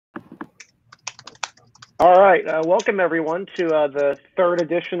All right. Welcome, everyone, to the third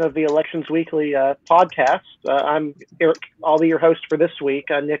edition of the Elections Weekly podcast. I'm Eric. I'll be your host for this week.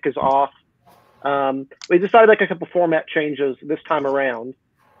 Nick is off. We decided to make a couple format changes this time around.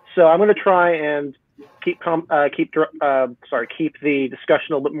 So I'm going to try and keep the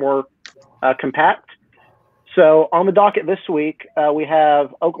discussion a little bit more compact. So on the docket this week, we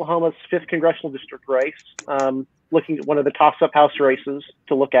have Oklahoma's 5th congressional district race, looking at one of the toss-up House races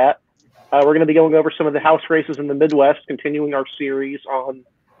to look at. We're going to be going over some of the House races in the Midwest, continuing our series on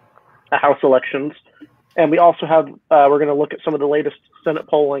House elections. And we also have, we're going to look at some of the latest Senate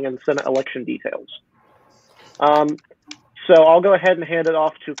polling and Senate election details. So I'll go ahead and hand it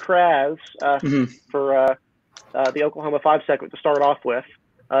off to Kraz for the Oklahoma 5 segment to start off with,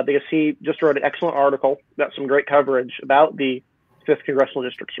 because he just wrote an excellent article, got some great coverage about the 5th congressional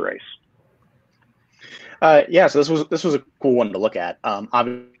district's race. Yeah, so this was a cool one to look at.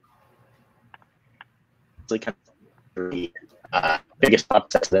 Obviously, kind of the biggest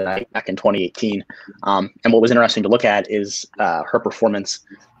upsets of the night back in 2018. And what was interesting to look at is her performance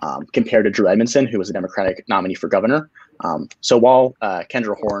compared to Drew Edmondson, who was a Democratic nominee for governor. So while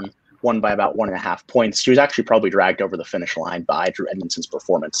Kendra Horn won by about 1.5 points, she was actually probably dragged over the finish line by Drew Edmondson's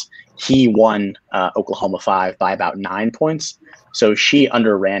performance. He won Oklahoma 5 by about 9 points. So she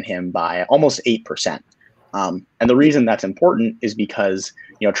underran him by almost 8%. And the reason that's important is because,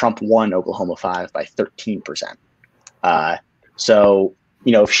 Trump won Oklahoma 5 by 13%. So,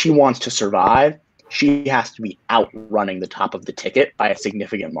 if she wants to survive, she has to be outrunning the top of the ticket by a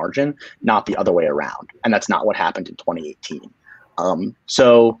significant margin, not the other way around. And that's not what happened in 2018.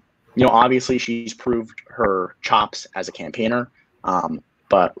 So, obviously she's proved her chops as a campaigner,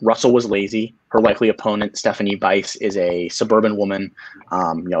 but Russell was lazy. Her likely opponent, Stephanie Bice, is a suburban woman,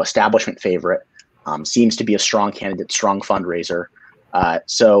 establishment favorite. Seems to be a strong candidate, strong fundraiser.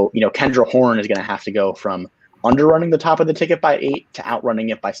 So, Kendra Horn is going to have to go from underrunning the top of the ticket by 8 to outrunning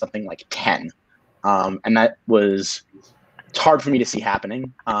it by something like 10. And it's hard for me to see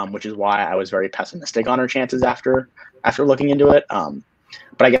happening, which is why I was very pessimistic on her chances after looking into it.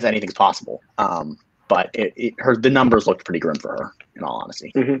 But I guess anything's possible. But the numbers looked pretty grim for her, in all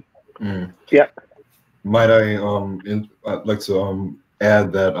honesty. Mm-hmm. Mm. Yeah. Might I'd like to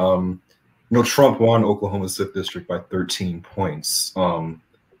add that Trump won Oklahoma's 5th district by 13 points.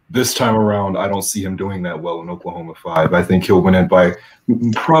 This time around, I don't see him doing that well in Oklahoma 5. I think he'll win it by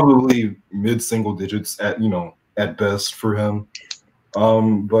probably mid-single digits at best for him.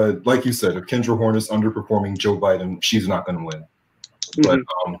 But like you said, if Kendra Horn is underperforming Joe Biden, she's not going to win.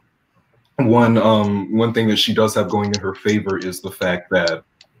 Mm-hmm. But one thing that she does have going in her favor is the fact that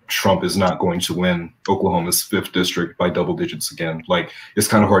Trump is not going to win Oklahoma's 5th district by double digits again. Like, it's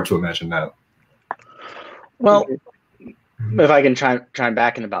kind of hard to imagine that. Well, if I can chime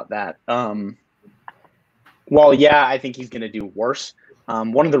back in about that. Well, yeah, I think he's going to do worse.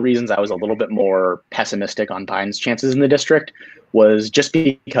 One of the reasons I was a little bit more pessimistic on Biden's chances in the district was just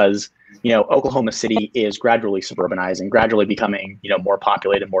because, Oklahoma City is gradually suburbanizing, gradually becoming, more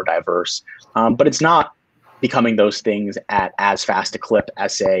populated, more diverse. But it's not becoming those things at as fast a clip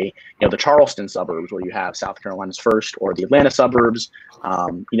as, say, the Charleston suburbs, where you have South Carolina's 1st, or the Atlanta suburbs,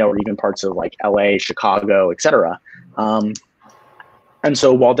 or even parts of like LA, Chicago, etc. And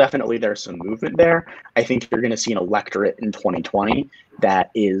so while definitely there's some movement there, I think you're going to see an electorate in 2020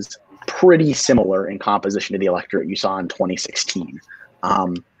 that is pretty similar in composition to the electorate you saw in 2016.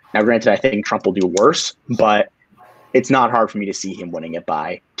 Now, granted, I think Trump will do worse, but it's not hard for me to see him winning it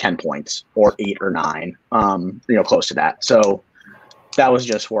by 10 points or 8 or 9, close to that. So that was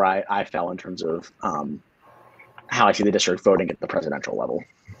just where I fell in terms of how I see the district voting at the presidential level.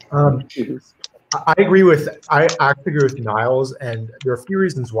 I agree with Niles, and there are a few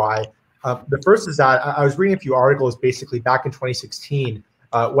reasons why. The first is that I was reading a few articles basically back in 2016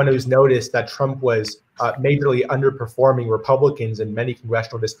 when it was noticed that Trump was majorly underperforming Republicans in many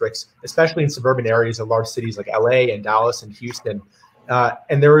congressional districts, especially in suburban areas of large cities like LA and Dallas and Houston.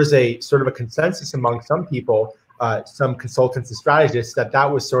 And there was a sort of a consensus among some people, some consultants and strategists, that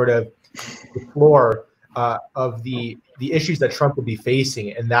was sort of the floor of the issues that Trump would be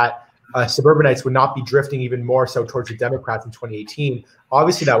facing, and that suburbanites would not be drifting even more so towards the Democrats in 2018.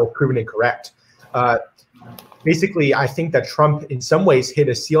 Obviously, that was proven incorrect. Basically, I think that Trump in some ways hit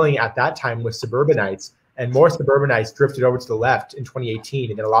a ceiling at that time with suburbanites, and more suburbanites drifted over to the left in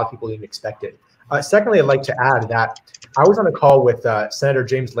 2018 than a lot of people even expected. Secondly, I'd like to add that I was on a call with Senator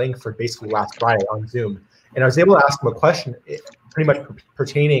James Lankford basically last Friday on Zoom, and I was able to ask him a question pretty much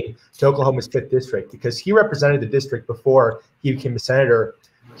pertaining to Oklahoma's 5th district, because he represented the district before he became a senator.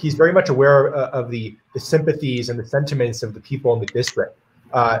 He's very much aware of the sympathies and the sentiments of the people in the district.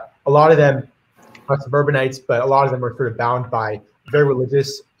 A lot of them suburbanites, but a lot of them are sort of bound by very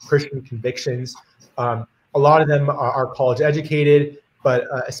religious Christian convictions. A lot of them are college educated, but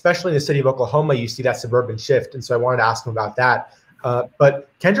especially in the city of Oklahoma, you see that suburban shift. And so I wanted to ask him about that. But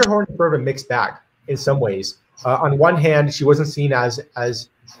Kendra Horn is sort of a mixed bag in some ways. On one hand, she wasn't seen as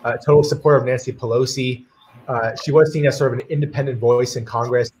a total supporter of Nancy Pelosi. She was seen as sort of an independent voice in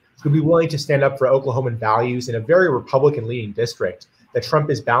Congress who'd be willing to stand up for Oklahoman values in a very Republican-leaning district that Trump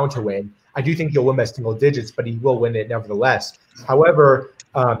is bound to win. I do think he'll win by single digits, but he will win it nevertheless. However,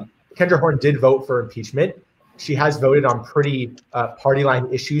 Kendra Horn did vote for impeachment. She has voted on pretty party line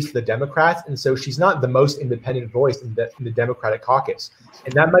issues for the Democrats, and so she's not the most independent voice in the Democratic caucus.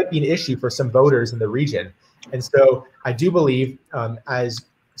 And that might be an issue for some voters in the region. And so I do believe, as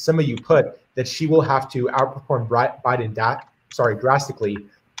some of you put, that she will have to outperform Biden drastically,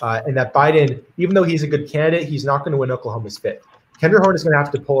 and that Biden, even though he's a good candidate, he's not going to win Oklahoma's 5th. Kendra Horn is going to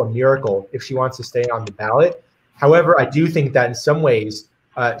have to pull a miracle if she wants to stay on the ballot. However, I do think that in some ways,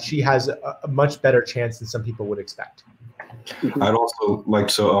 she has a much better chance than some people would expect. I'd also like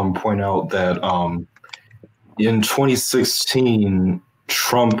to point out that in 2016,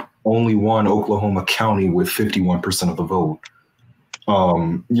 Trump only won Oklahoma County with 51% of the vote.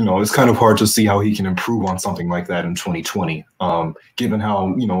 You know, it's kind of hard to see how he can improve on something like that in 2020, given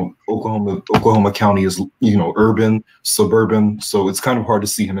how, you know, Oklahoma County is, you know, urban, suburban. So it's kind of hard to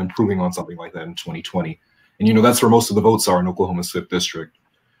see him improving on something like that in 2020. And, you know, that's where most of the votes are in Oklahoma's 5th district.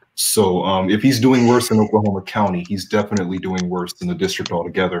 So if he's doing worse in Oklahoma County, he's definitely doing worse in the district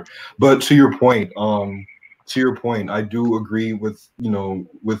altogether. But to your point, I do agree with, you know,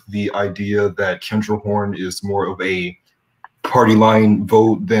 with the idea that Kendra Horn is more of a party line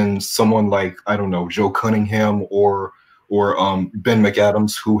vote than someone like, I don't know, Joe Cunningham or Ben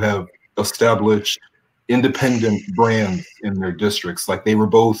McAdams, who have established independent brands in their districts. Like they were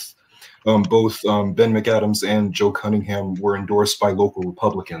both Ben McAdams and Joe Cunningham were endorsed by local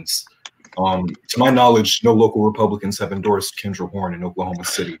Republicans. To my knowledge, no local Republicans have endorsed Kendra Horn in Oklahoma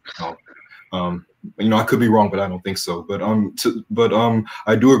City. You know, I could be wrong, but I don't think so. But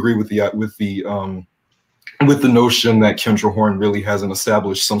I do agree with the notion that Kendra Horn really hasn't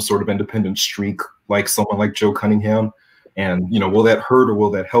established some sort of independent streak like someone like Joe Cunningham. And, you know, will that hurt or will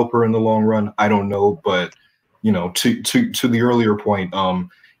that help her in the long run? I don't know. But, you know, to the earlier point,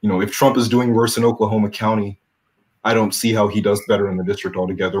 you know, if Trump is doing worse in Oklahoma County, I don't see how he does better in the district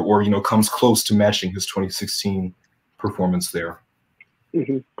altogether, or, you know, comes close to matching his 2016 performance there.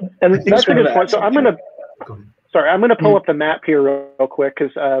 Mm-hmm. And that's a good point. So I'm going to pull up the map here real quick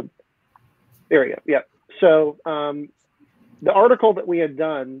because there we go. Yeah. So the article that we had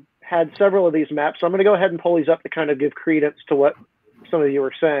done had several of these maps. So I'm going to go ahead and pull these up to kind of give credence to what some of you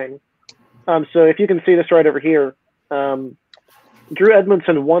were saying. So if you can see this right over here, Drew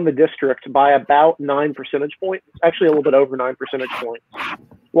Edmondson won the district by about 9 percentage points, actually a little bit over 9 percentage points,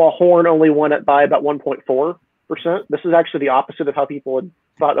 while Horn only won it by about 1.4%. This is actually the opposite of how people had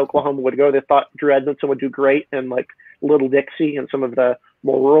thought Oklahoma would go. They thought Drew Edmondson would do great in like Little Dixie and some of the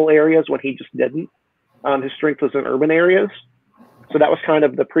more rural areas when he just didn't. His strength was in urban areas. So that was kind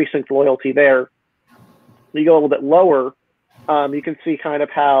of the precinct loyalty there. You go a little bit lower, you can see kind of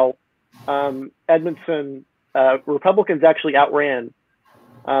how Edmondson, Republicans actually outran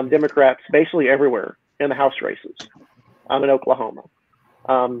Democrats basically everywhere in the House races in Oklahoma.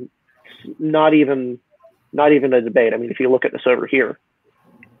 Not even a debate. I mean, if you look at this over here.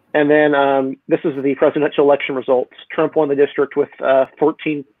 And then this is the presidential election results. Trump won the district with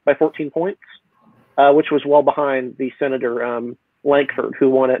 14 points, which was well behind the Senator Lankford, who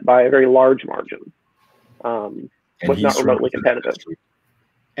won it by a very large margin. Was not remotely competitive.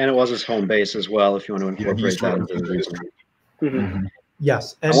 And it was his home base as well, if you want to incorporate that into the reason. Mm-hmm.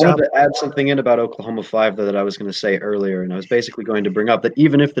 Yes. And I wanted to add something in about Oklahoma 5 that I was going to say earlier, and I was basically going to bring up that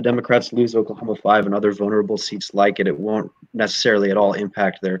even if the Democrats lose Oklahoma 5 and other vulnerable seats like it, it won't necessarily at all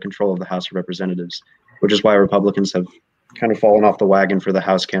impact their control of the House of Representatives, which is why Republicans have kind of fallen off the wagon for the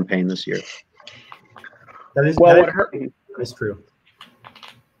House campaign this year. That is true.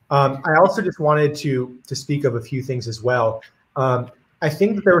 I also just wanted to speak of a few things as well. I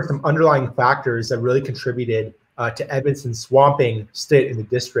think that there were some underlying factors that really contributed to Edmondson swamping Stitt in the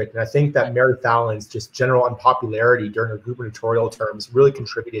district. And I think that Mary Fallon's just general unpopularity during her gubernatorial terms really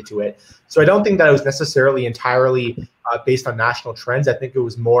contributed to it. So I don't think that it was necessarily entirely based on national trends. I think it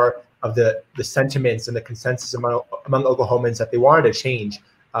was more of the sentiments and the consensus among Oklahomans that they wanted a change,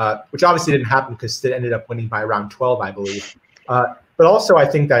 which obviously didn't happen because Stitt ended up winning by around 12, I believe. But also I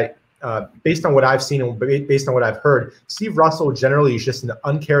think that based on what I've seen and based on what I've heard, Steve Russell generally is just an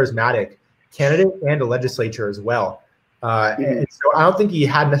uncharismatic candidate and a legislature as well. And so I don't think he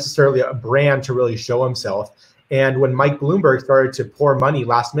had necessarily a brand to really show himself. And when Mike Bloomberg started to pour money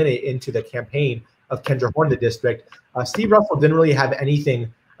last minute into the campaign of Kendra Horn, the district, Steve Russell didn't really have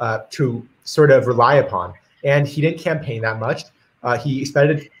anything to sort of rely upon. And he didn't campaign that much. He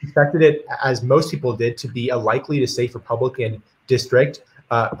expected it, as most people did, to be a likely to safe Republican district,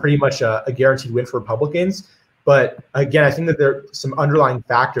 pretty much a guaranteed win for Republicans. But again, I think that there are some underlying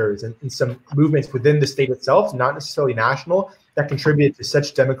factors and some movements within the state itself, not necessarily national, that contributed to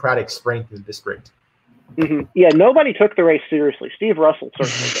such Democratic strength in the district. Yeah, nobody took the race seriously. Steve Russell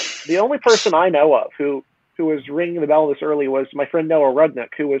certainly did. The only person I know of who was ringing the bell this early was my friend Noah Rudnick,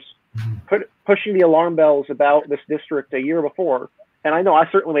 who was pushing the alarm bells about this district a year before. And I know I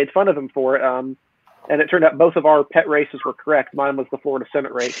certainly made fun of him for it. And it turned out both of our pet races were correct. Mine was the Florida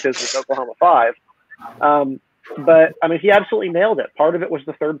Senate race, his was Oklahoma 5. But I mean, he absolutely nailed it. Part of it was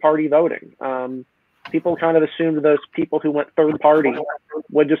the third party voting. People kind of assumed those people who went third party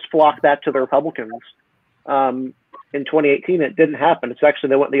would just flock back to the Republicans. In 2018, it didn't happen. It's actually,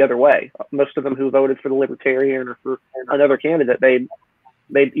 they went the other way. Most of them who voted for the Libertarian or for another candidate, they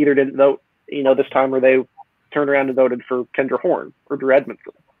either didn't vote, this time, or they turned around and voted for Kendra Horn or Drew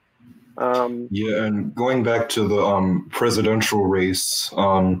Edmondson. Yeah, and going back to the presidential race,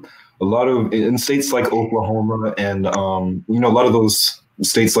 a lot of in states like Oklahoma and a lot of those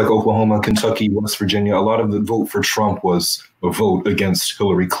states like Oklahoma, Kentucky, West Virginia, a lot of the vote for Trump was a vote against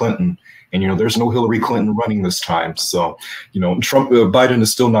Hillary Clinton. And there's no Hillary Clinton running this time, so Biden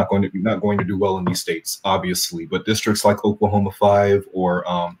is still not going to do well in these states, obviously. But districts like Oklahoma 5 or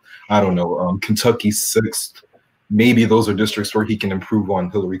Kentucky 6th, maybe those are districts where he can improve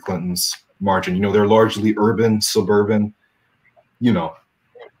on Hillary Clinton's margin. They're largely urban, suburban,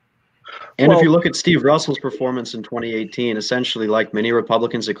 And if you look at Steve Russell's performance in 2018, essentially like many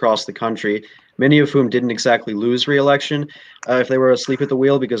Republicans across the country, many of whom didn't exactly lose re-election if they were asleep at the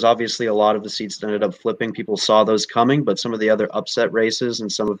wheel, because obviously a lot of the seats that ended up flipping, people saw those coming, but some of the other upset races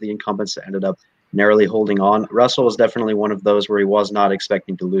and some of the incumbents that ended up narrowly holding on, Russell was definitely one of those where he was not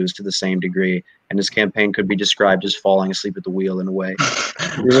expecting to lose to the same degree, and his campaign could be described as falling asleep at the wheel in a way.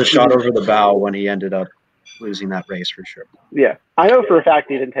 He was a shot over the bow when he ended up losing that race for sure. Yeah, I know for a fact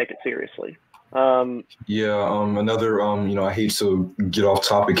he didn't take it seriously. Another, I hate to get off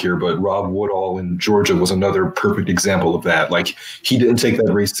topic here, but Rob Woodall in Georgia was another perfect example of that. Like, he didn't take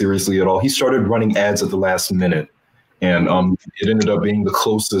that race seriously at all. He started running ads at the last minute, and it ended up being the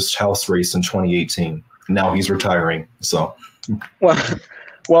closest House race in 2018. Now he's retiring. So,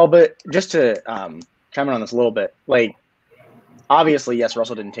 well, but just to chime in on this a little bit, like, obviously, yes,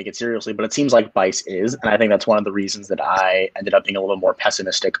 Russell didn't take it seriously, but it seems like Bice is, and I think that's one of the reasons that I ended up being a little more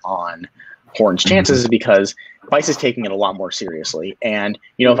pessimistic on Horn's chances, is because Bice is taking it a lot more seriously. And,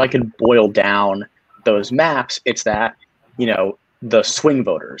 if I could boil down those maps, it's that, the swing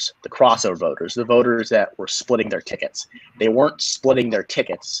voters, the crossover voters, the voters that were splitting their tickets, they weren't splitting their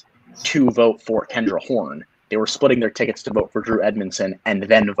tickets to vote for Kendra Horn. They were splitting their tickets to vote for Drew Edmondson and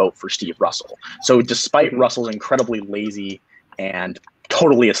then vote for Steve Russell. So despite Russell's incredibly lazy and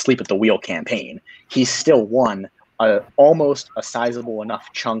totally asleep at the wheel campaign, he still won almost a sizable enough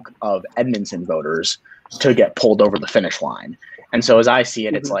chunk of Edmondson voters to get pulled over the finish line. And so as I see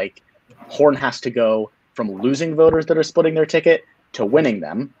it, it's like Horn has to go from losing voters that are splitting their ticket to winning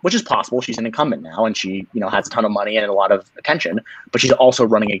them, which is possible. She's an incumbent now, and she has a ton of money and a lot of attention, but she's also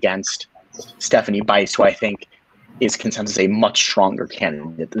running against Stephanie Bice, who I think is consensus a much stronger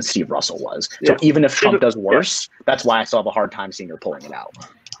candidate than Steve Russell was. So even if Trump does worse, that's why I still have a hard time seeing her pulling it out.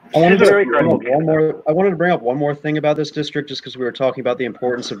 I wanted to bring up one more thing about this district, just because we were talking about the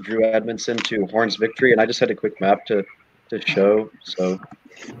importance of Drew Edmondson to Horn's victory, and I just had a quick map to show. So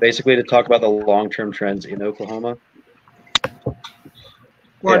basically to talk about the long-term trends in Oklahoma.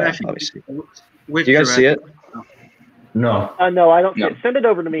 Well, yeah, obviously. Do you guys see it? No. No, I don't see it. Send it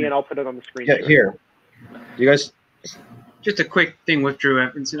over to me and I'll put it on the screen. Yeah, here. You guys... Just a quick thing with Drew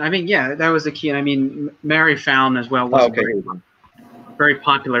Edmondson. I mean, yeah, that was the key. And I mean, Mary Fallon as well was very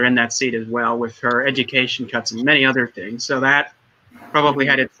popular in that seat as well, with her education cuts and many other things. So that probably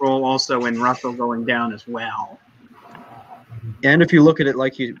had its role also in Russell going down as well. And if you look at it,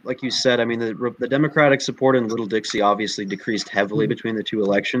 like you said, I mean, the Democratic support in Little Dixie obviously decreased heavily between the two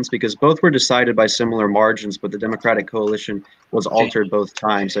elections, because both were decided by similar margins, but the Democratic coalition was altered both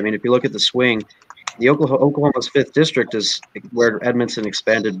times. I mean, if you look at the swing, the Oklahoma's 5th district is where Edmondson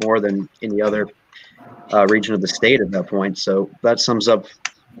expanded more than any other region of the state at that point. So that sums up,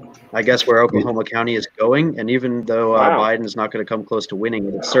 I guess, where Oklahoma County is going. And even though Biden's not going to come close to winning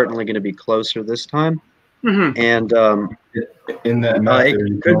it, it's certainly going to be closer this time. And in that map,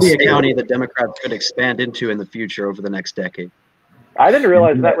 it could be a county that Democrats could expand into in the future over the next decade. I didn't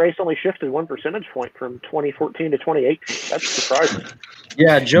realize that race only shifted 1 percentage point from 2014 to 2018. That's surprising.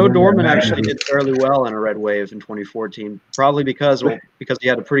 Yeah, Joe Dorman actually did fairly well in a red wave in 2014, probably because he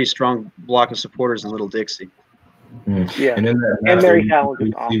had a pretty strong block of supporters in Little Dixie. Yeah, and in that map, and Mary Fallon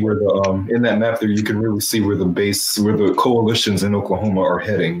is awesome. In that map there, you can really see where the coalitions in Oklahoma are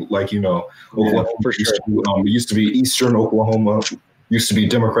heading. Like, Oklahoma for sure. Used to be Eastern Oklahoma, used to be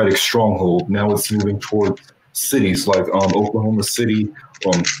Democratic stronghold. Now it's moving toward cities like Oklahoma City,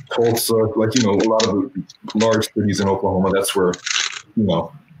 Tulsa, a lot of the large cities in Oklahoma. That's where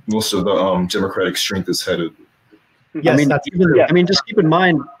most of the Democratic strength is headed. Yes, just keep in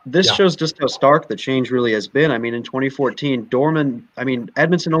mind, this shows just how stark the change really has been. I mean, in 2014,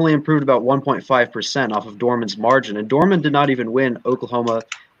 Edmonton only improved about 1.5% off of Dorman's margin, and Dorman did not even win Oklahoma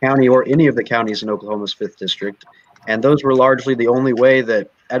County or any of the counties in Oklahoma's 5th district. And those were largely the only way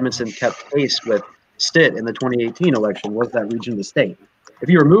that Edmonton kept pace with Stitt in the 2018 election, was that region of the state. If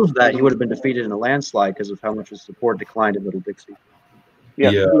you removed that, he would have been defeated in a landslide because of how much his support declined in Little Dixie.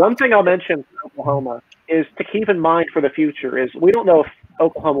 Yeah. One thing I'll mention for Oklahoma is to keep in mind for the future is we don't know if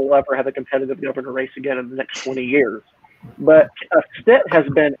Oklahoma will ever have a competitive governor race again in the next 20 years. But Stitt has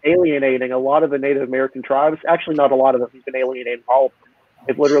been alienating a lot of the Native American tribes. Actually, not a lot of them. He's been alienating all of them.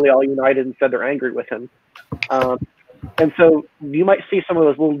 They've literally all united and said they're angry with him. And so you might see some of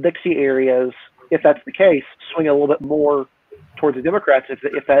those Little Dixie areas, if that's the case, swing a little bit more towards the Democrats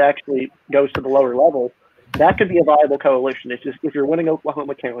if that actually goes to the lower level. That could be a viable coalition. It's just if you're winning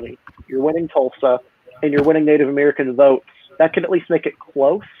Oklahoma County, you're winning Tulsa, and you're winning Native American votes, that could at least make it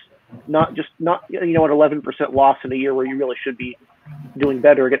close. Not an 11% loss in a year where you really should be doing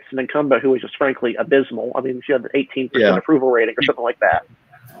better against an incumbent who was just frankly abysmal. I mean, she had an 18% approval rating or something like that.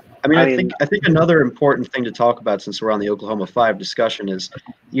 I think another important thing to talk about since we're on the Oklahoma 5 discussion is,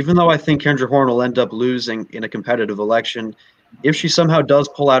 even though I think Kendra Horn will end up losing in a competitive election, if she somehow does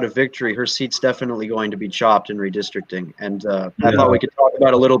pull out a victory, her seat's definitely going to be chopped in redistricting. And I thought we could talk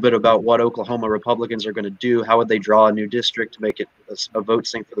about a little bit about what Oklahoma Republicans are going to do. How would they draw a new district to make it a vote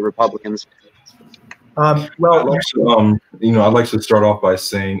sink for the Republicans? I'd like to start off by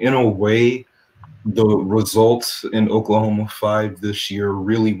saying, in a way, the results in Oklahoma 5 this year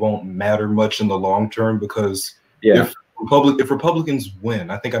really won't matter much in the long term, because if Republicans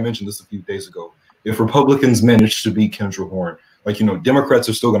win, I think I mentioned this a few days ago, if Republicans manage to beat Kendra Horn, Democrats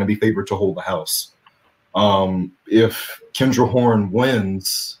are still going to be favored to hold the House. If Kendra Horn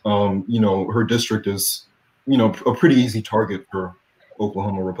wins, her district is, a pretty easy target for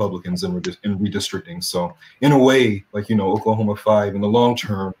Oklahoma Republicans in redistricting. So in a way, Oklahoma 5 in the long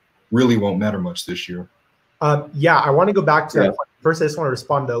term really won't matter much this year. I want to go back to that. First, I just want to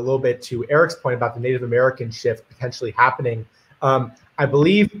respond a little bit to Eric's point about the Native American shift potentially happening. I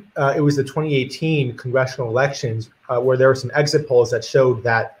believe it was the 2018 congressional elections where there were some exit polls that showed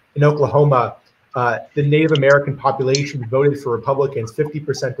that in Oklahoma, the Native American population voted for Republicans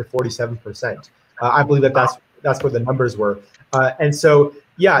 50% to 47%. I believe that's where the numbers were. And so,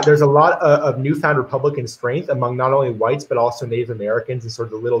 there's a lot of newfound Republican strength among not only whites, but also Native Americans in sort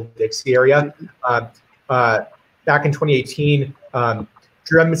of the Little Dixie area. Back in 2018,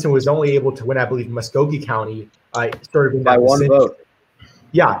 Drew Edmondson was only able to win, I believe, Muskogee County. Sort of by one vote.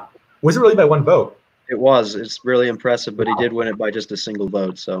 Yeah. Was it really by one vote? It was. It's really impressive, but he did win it by just a single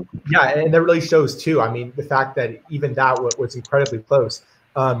vote. So yeah, and that really shows too. I mean, the fact that even that was incredibly close.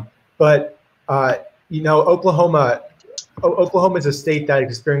 Oklahoma is a state that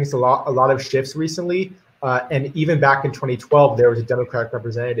experienced a lot of shifts recently. And even back in 2012, there was a Democratic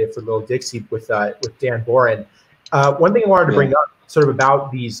representative for Little Dixie with Dan Boren. One thing I wanted to bring up sort of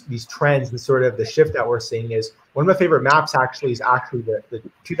about these trends and sort of the shift that we're seeing is one of my favorite maps actually is the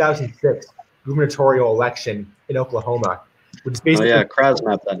 2006 gubernatorial election in Oklahoma, which is basically Kraz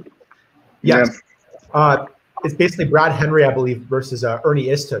map then. Yes. It's basically Brad Henry, I believe, versus Ernie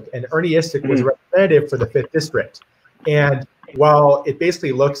Istook, and Ernie Istook was a representative for the 5th district. And while it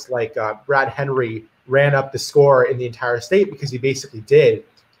basically looks like Brad Henry ran up the score in the entire state, because he basically did,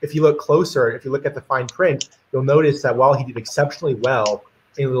 if you look closer, if you look at the fine print, you'll notice that while he did exceptionally well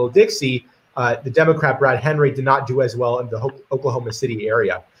in Little Dixie, the Democrat Brad Henry did not do as well in the Oklahoma City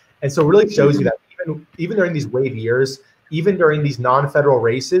area. And so it really shows you that even during these wave years, even during these non-federal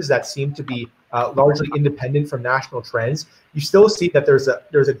races that seem to be largely independent from national trends, you still see that there's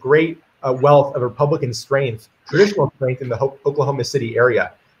a great wealth of Republican strength, traditional strength in the Oklahoma City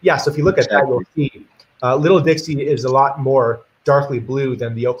area. Yeah, so if you look at that, you'll see Little Dixie is a lot more darkly blue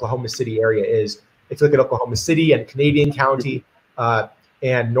than the Oklahoma City area is. If you look at Oklahoma City and Canadian County and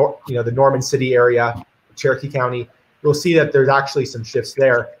the Norman City area, Cherokee County, you'll see that there's actually some shifts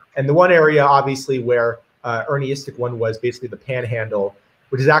there. And the one area, obviously, where Ernie Istik won was basically the Panhandle,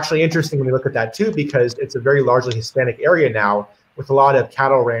 which is actually interesting when you look at that too, because it's a very largely Hispanic area now with a lot of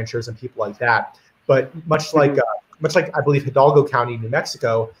cattle ranchers and people like that. But much like I believe Hidalgo County, New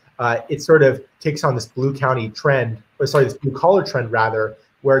Mexico, it sort of takes on this blue county trend, or sorry, this blue collar trend rather,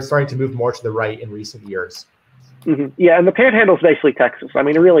 where it's starting to move more to the right in recent years. Yeah, and the Panhandle is basically Texas. I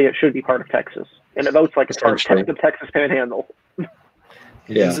mean, really, it should be part of Texas, and it votes like it's part of the Texas Panhandle.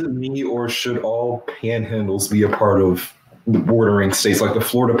 Is it me, or should all panhandles be a part of the bordering states, like the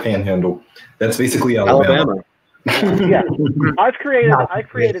Florida Panhandle? That's basically Alabama. Yeah, I've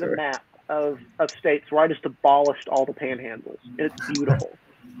created a map of states where I just abolished all the panhandles. It's beautiful.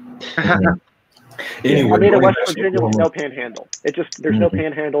 Anyway, I made a West Virginia with no panhandle. There's no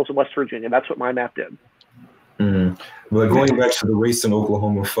panhandles in West Virginia. That's what my map did. But going back to the race in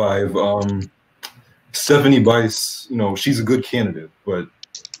Oklahoma 5, Stephanie Bice, she's a good candidate, but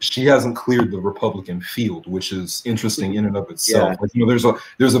she hasn't cleared the Republican field, which is interesting in and of itself. Yeah. Like,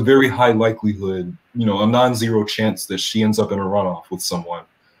 there's a very high likelihood, a non-zero chance that she ends up in a runoff with someone.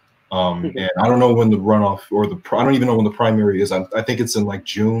 And I don't know when the runoff I don't even know when the primary is. I think it's in like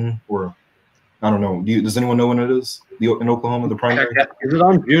June, or I don't know. Does anyone know when it is in Oklahoma, the primary? Is it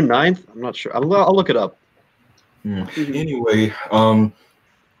on June 9th? I'm not sure. I'll look it up. Anyway,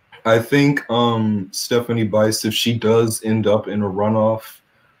 I think Stephanie Bice, if she does end up in a runoff,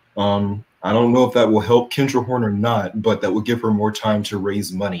 I don't know if that will help Kendra Horn or not, but that will give her more time to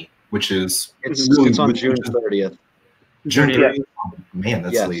raise money, which is it's on June 30th. June 30th. Man,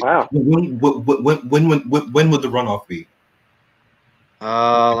 that's late. Wow. When would the runoff be?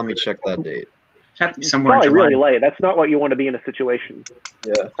 Let me check that date. Somewhere probably really late. That's not what you want to be in a situation.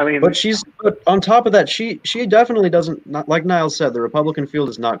 Yeah, I mean, but on top of that, she definitely doesn't. Not like Niles said, the Republican field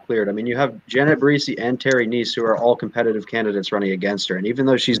is not cleared. I mean, you have Janet Breese and Terry Neese, who are all competitive candidates running against her. And even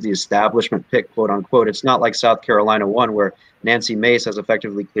though she's the establishment pick, quote unquote, it's not like South Carolina 1, where Nancy Mace has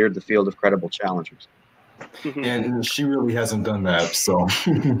effectively cleared the field of credible challengers. And she really hasn't done that. So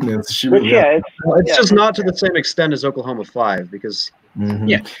it's just not to the same extent as Oklahoma 5, because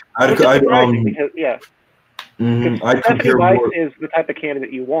I'd compare Bice more. is the type of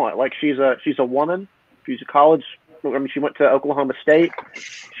candidate you want. Like she's a woman. She's a college. I mean, she went to Oklahoma State.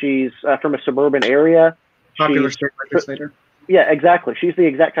 She's from a suburban area. Popular state legislator. Yeah, exactly. She's the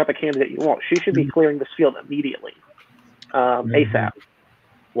exact type of candidate you want. She should be clearing this field immediately, ASAP.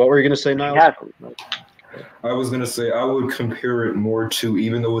 What were you going to say, Niles? I was going to say I would compare it more to,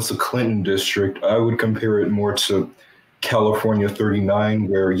 even though it's a Clinton district, I would compare it more to California 39,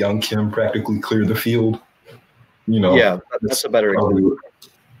 where Young Kim practically cleared the field. Yeah, that's a better example.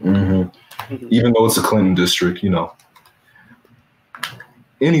 Even though it's a Clinton district,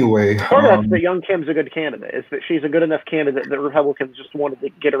 Anyway, part of that's that Young Kim's a good candidate. Is that she's a good enough candidate that Republicans just wanted to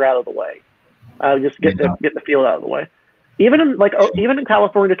get her out of the way, just get the field out of the way. Even in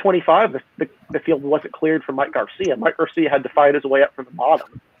California 25, the field wasn't cleared for Mike Garcia. Mike Garcia had to fight his way up from the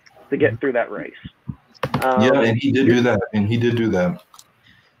bottom to get through that race. And he did do that.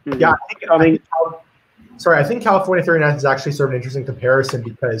 Yeah, I think California 39th is actually sort of an interesting comparison,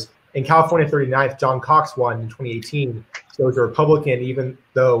 because in California 39th, John Cox won in 2018, so it was a Republican, even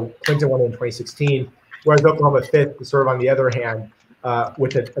though Clinton won in 2016, whereas Oklahoma 5th is sort of on the other hand,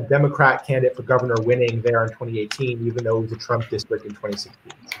 with a Democrat candidate for governor winning there in 2018, even though it was a Trump district in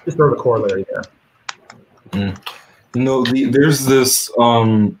 2016. Just sort of a corollary there. There's this.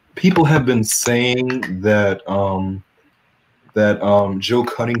 People have been saying that Joe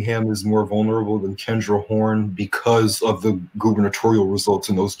Cunningham is more vulnerable than Kendra Horn because of the gubernatorial results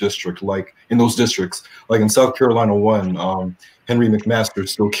in those districts. Like in South Carolina 1, Henry McMaster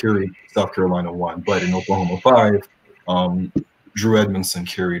still carried South Carolina 1, but in Oklahoma 5, Drew Edmondson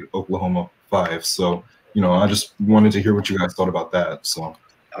carried Oklahoma 5. So, I just wanted to hear what you guys thought about that. So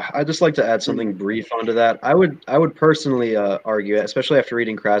I'd just like to add something brief onto that. I would personally argue, especially after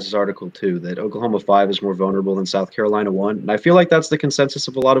reading Kras's article too, that Oklahoma 5 is more vulnerable than South Carolina 1. And I feel like that's the consensus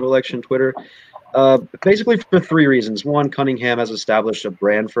of a lot of election Twitter. Basically for three reasons. One, Cunningham has established a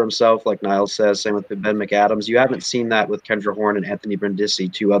brand for himself, like Niles says, same with Ben McAdams. You haven't seen that with Kendra Horn and Anthony Brindisi,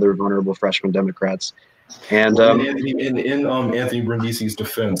 two other vulnerable freshman Democrats. And in Anthony Brindisi's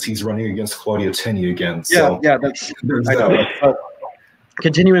defense, he's running against Claudia Tenney again. So that's I know.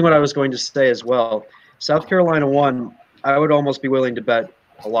 Continuing what I was going to say as well, South Carolina 1, I would almost be willing to bet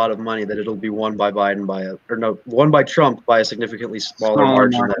a lot of money that it'll be won by Trump by a significantly smaller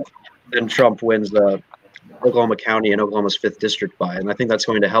margin than Trump wins Oklahoma County and Oklahoma's 5th district by. And I think that's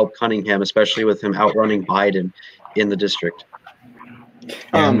going to help Cunningham, especially with him outrunning Biden in the district.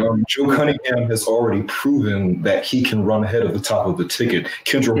 And Joe Cunningham has already proven that he can run ahead of the top of the ticket.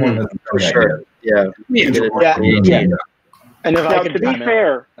 Kendra Horn hasn't done that sure. yet. Yeah. And if Now, I could to be chime in-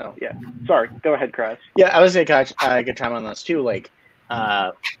 fair, Oh. yeah. Sorry, go ahead, Chris. Yeah, I was saying I could chime on this too. Like,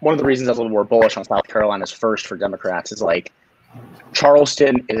 one of the reasons I was a little more bullish on South Carolina's first for Democrats is like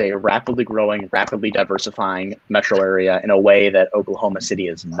Charleston is a rapidly growing, rapidly diversifying metro area in a way that Oklahoma City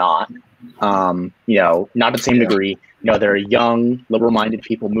is not. Not to the same degree. There are young, liberal-minded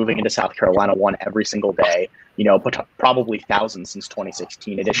people moving into South Carolina every single day. Probably thousands since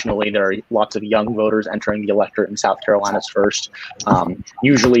 2016. Additionally, there are lots of young voters entering the electorate in South Carolina's first.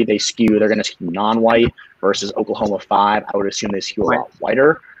 Usually they're going to skew non-white versus Oklahoma 5. I would assume they skew a lot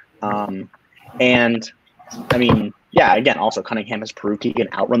whiter. Again, also Cunningham has proved he can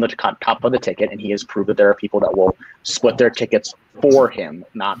outrun the top of the ticket, and he has proved that there are people that will split their tickets for him,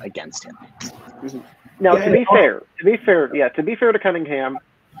 not against him. Now, to be fair to Cunningham,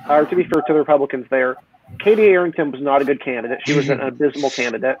 or to be fair to the Republicans there, Katie Arrington was not a good candidate. She was an abysmal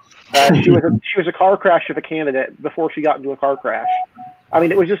candidate. She was a car crash of a candidate before she got into a car crash. I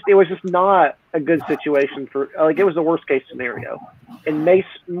mean, it was just not a good situation for, like, it was the worst case scenario. And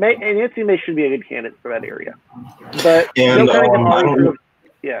Nancy Mace should be a good candidate for that area. But And Joe Cunningham already proved,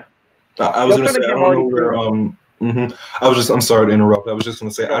 I was going to say, I don't know where. I'm sorry to interrupt. I was just going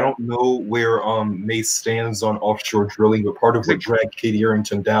to say, I don't know where Mace stands on offshore drilling, but part of what dragged Katie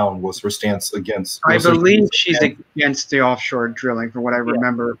Arrington down was her stance against. I believe she's against the offshore drilling, for what I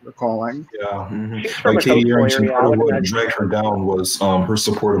remember recalling. Yeah, She's from like a Katie coastal Arrington, area, part I of would what imagine. dragged her down was her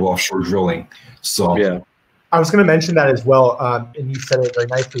support of offshore drilling. So Yeah. I was going to mention that as well, and you said it very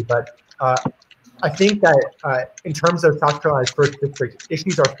nicely, but I think that in terms of South Carolina's first district,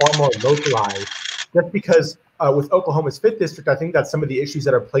 issues are far more localized, just because with Oklahoma's 5th district, I think that some of the issues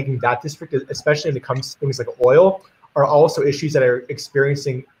that are plaguing that district, especially when it comes to things like oil, are also issues that are experienced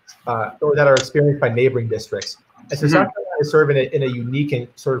by neighboring districts. And so South Carolina is sort of in a unique and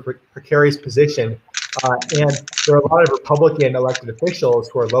sort of precarious position. And there are a lot of Republican elected officials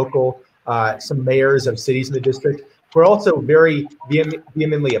who are local, some mayors of cities in the district, who are also very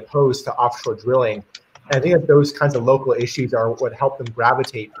vehemently opposed to offshore drilling. And I think that those kinds of local issues are what help them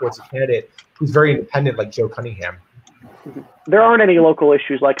gravitate towards a candidate who's very independent, like Joe Cunningham. There aren't any local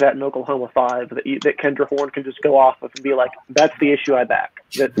issues like that in Oklahoma 5 that Kendra Horn can just go off of and be like, that's the issue I back.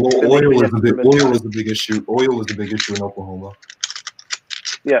 Oil is a big issue. Oil is a big issue in Oklahoma.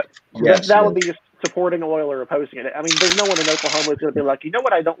 Yeah. Yes, that would be just supporting oil or opposing it. I mean, there's no one in Oklahoma who's going to be like, you know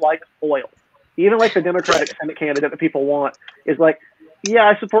what I don't like? Oil. Even like the Democratic Senate candidate that people want is like, yeah,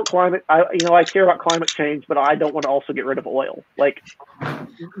 I support climate. I care about climate change, but I don't want to also get rid of oil. Like,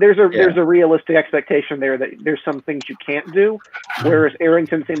 there's a realistic expectation there that there's some things you can't do. Whereas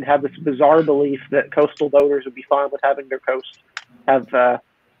Arrington seemed to have this bizarre belief that coastal voters would be fine with having their coast have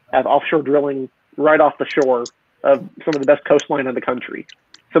offshore drilling right off the shore of some of the best coastline in the country,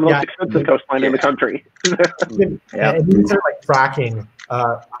 some of the most expensive coastline in the country. And these are like fracking.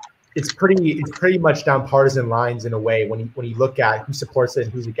 It's pretty much down partisan lines in a way when you look at who supports it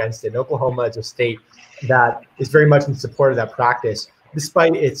and who's against it. And Oklahoma is a state that is very much in support of that practice,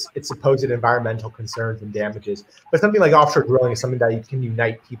 despite its supposed environmental concerns and damages. But something like offshore drilling is something that can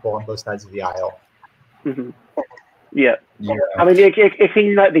unite people on both sides of the aisle. Mm-hmm. Yeah. I mean, it can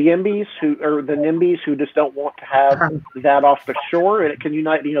unite the NIMBYs who just don't want to have that off the shore, and it can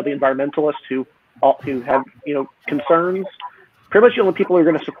unite the environmentalists who have concerns. Pretty much the only people who are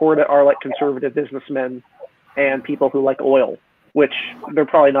going to support it are like conservative businessmen and people who like oil, which they're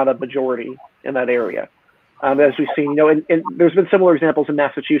probably not a majority in that area. As we've seen, and there's been similar examples in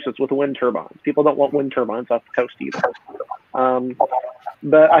Massachusetts with wind turbines. People don't want wind turbines off the coast either.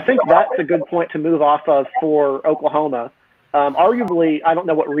 But I think that's a good point to move off of for Oklahoma. Arguably, I don't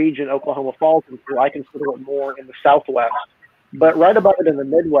know what region Oklahoma falls into. I consider it more in the Southwest. But right above it in the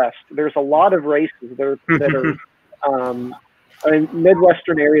Midwest, there's a lot of races that are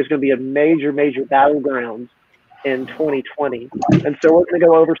Midwestern area is going to be a major, major battleground in 2020. And so we're going to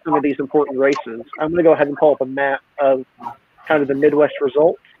go over some of these important races. I'm going to go ahead and pull up a map of kind of the Midwest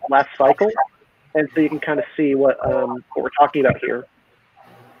results last cycle. And so you can kind of see what we're talking about here.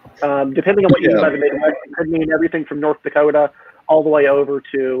 Depending on what you mean by the Midwest, it could mean everything from North Dakota all the way over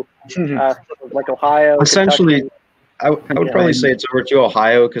to like Ohio. Essentially, Kentucky. I would probably say it's over to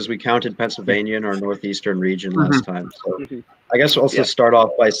Ohio because we counted Pennsylvania in our northeastern region last time. So I guess we'll also start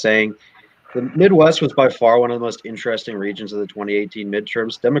off by saying the Midwest was by far one of the most interesting regions of the 2018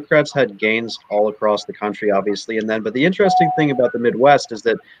 midterms. Democrats had gains all across the country, obviously, but the interesting thing about the Midwest is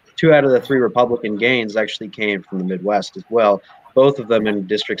that 2 out of the 3 Republican gains actually came from the Midwest as well, both of them in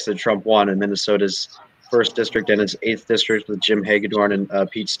districts that Trump won, and Minnesota's 1st District and its 8th District with Jim Hagedorn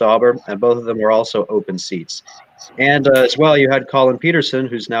and Pete Stauber, and both of them were also open seats. And as well, you had Colin Peterson,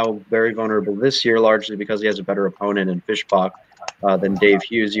 who's now very vulnerable this year, largely because he has a better opponent in Fishbach than Dave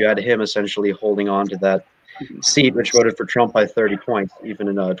Hughes. You had him essentially holding on to that seat, which voted for Trump by 30 points, even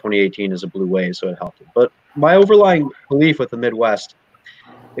in 2018 as a blue wave, so it helped him. But my overlying belief with the Midwest,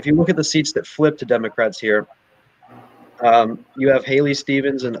 if you look at the seats that flipped to Democrats here, you have Haley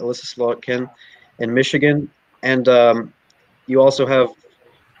Stevens and Alyssa Slotkin in Michigan, and you also have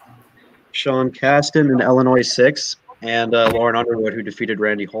Sean Casten in Illinois 6, and Lauren Underwood, who defeated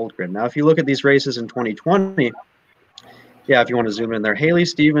Randy Holdgren. Now, if you look at these races in 2020, yeah, if you want to zoom in there, Haley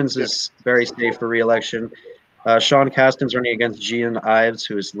Stevens is very safe for re-election. Sean Casten's running against Gian Ives,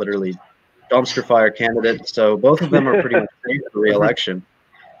 who is literally dumpster fire candidate. So both of them are pretty much safe for re-election.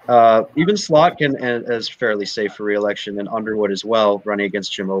 Even Slotkin is fairly safe for re-election, and Underwood as well, running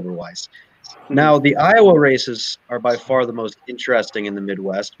against Jim Oberweis. Now, the Iowa races are by far the most interesting in the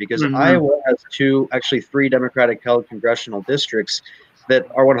Midwest because Iowa has actually three Democratic-held congressional districts that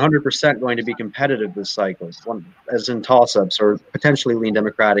are 100% going to be competitive this cycle, as in toss-ups or potentially lean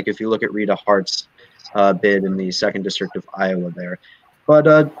Democratic if you look at Rita Hart's bid in the 2nd District of Iowa there.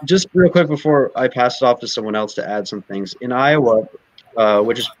 But just real quick before I pass it off to someone else to add some things, in Iowa,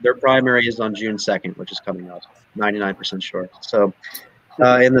 which is their primary is on June 2nd, which is coming up, 99% sure. So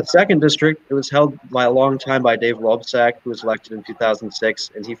in the 2nd District, it was held by a long time by Dave Loebsack, who was elected in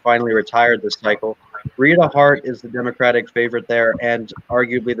 2006, and he finally retired this cycle. Rita Hart is the Democratic favorite there and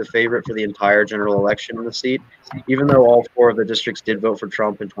arguably the favorite for the entire general election in the seat, even though all 4 of the districts did vote for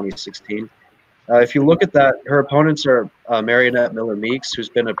Trump in 2016. If you look at that, her opponents are Marionette Miller Meeks, who's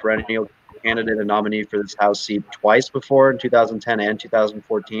been a perennial candidate and nominee for this House seat twice before in 2010 and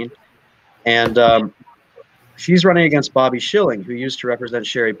 2014. And she's running against Bobby Schilling, who used to represent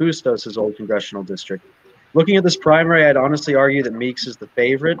Sherry Bustos' old congressional district. Looking at this primary, I'd honestly argue that Meeks is the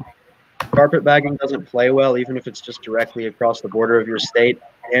favorite. Carpetbagging doesn't play well, even if it's just directly across the border of your state.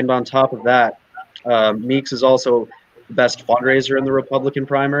 And on top of that, Meeks is also the best fundraiser in the Republican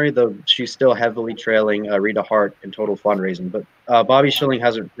primary, though she's still heavily trailing Rita Hart in total fundraising. But Bobby Schilling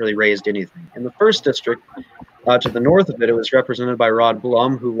hasn't really raised anything. In the 1st District, to the north of it, it was represented by Rod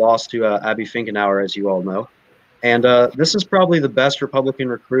Blum, who lost to Abby Finkenauer, as you all know. And this is probably the best Republican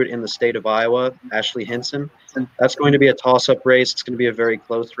recruit in the state of Iowa, Ashley Hinson. That's going to be a toss-up race. It's going to be a very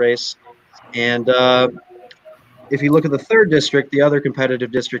close race. And if you look at the 3rd District, the other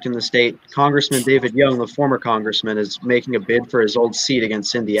competitive district in the state, Congressman David Young, the former congressman, is making a bid for his old seat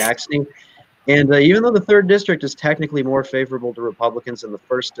against Cindy Axne. And even though the 3rd District is technically more favorable to Republicans than the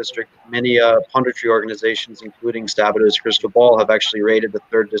 1st District, many punditry organizations, including Sabado's Crystal Ball, have actually rated the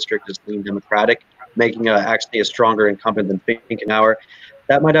 3rd District as lean Democratic, making Axne a stronger incumbent than Finkenauer.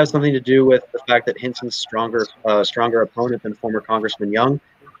 That might have something to do with the fact that Hinson's stronger opponent than former Congressman Young.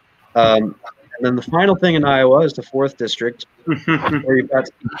 And then the final thing in Iowa is the 4th District, where you've got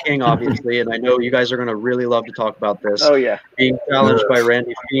Steve King, obviously, and I know you guys are going to really love to talk about this. Oh, yeah. Being challenged by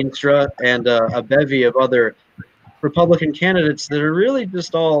Randy Feenstra and a bevy of other Republican candidates that are really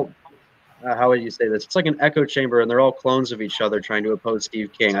just all, how would you say this? It's like an echo chamber, and they're all clones of each other trying to oppose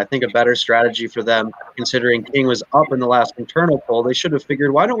Steve King. I think a better strategy for them, considering King was up in the last internal poll, they should have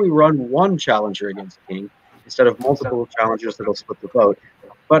figured, why don't we run one challenger against King instead of multiple challengers that'll split the vote?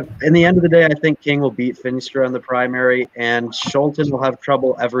 But in the end of the day, I think King will beat Feenstra in the primary, and Scholten will have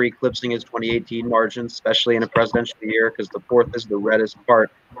trouble ever eclipsing his 2018 margins, especially in a presidential year, because the 4th is the reddest part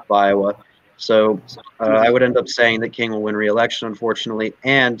of Iowa. So I would end up saying that King will win re-election, unfortunately,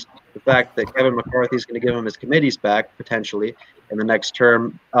 and the fact that Kevin McCarthy is going to give him his committees back, potentially, in the next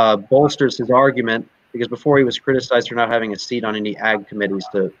term, bolsters his argument, because before he was criticized for not having a seat on any ag committees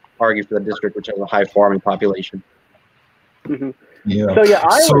to argue for the district, which has a high farming population. Mm-hmm. Yeah. So yeah,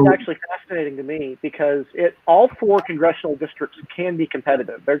 Iowa is actually fascinating to me because all 4 congressional districts can be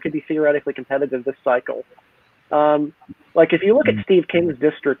competitive. They could be theoretically competitive this cycle. Like if you look at Steve King's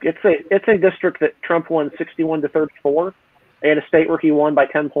district, it's a district that Trump won 61 to 34, and a state where he won by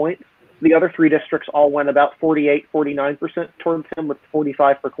 10 points. The other 3 districts all went about 48, 49% towards him, with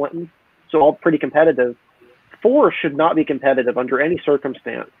 45 for Clinton. So all pretty competitive. 4 should not be competitive under any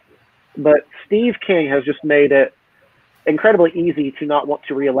circumstance. But Steve King has just made it incredibly easy to not want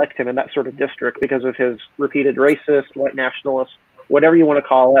to reelect him in that sort of district because of his repeated racist, white nationalist, whatever you want to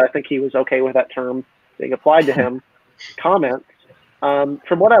call it. I think he was okay with that term being applied to him. Comments.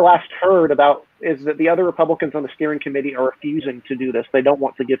 From what I last heard about is that the other Republicans on the steering committee are refusing to do this. They don't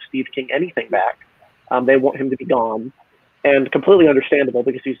want to give Steve King anything back. They want him to be gone, and completely understandable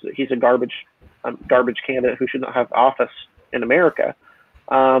because he's a garbage candidate who should not have office in America.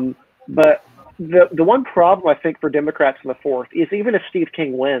 But the one problem I think for Democrats in the 4th is even if Steve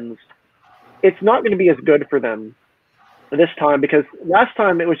King wins, it's not going to be as good for them this time, because last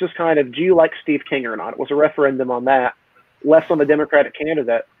time it was just kind of, do you like Steve King or not? It was a referendum on that, less on the Democratic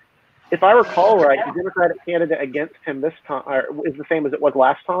candidate. If I recall right, the Democratic candidate against him this time is the same as it was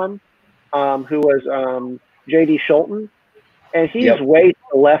last time, who was J.D. Schulten. And he's way to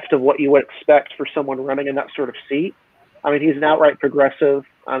the left of what you would expect for someone running in that sort of seat. I mean, he's an outright progressive.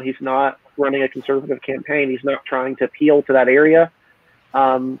 He's not running a conservative campaign. He's not trying to appeal to that area.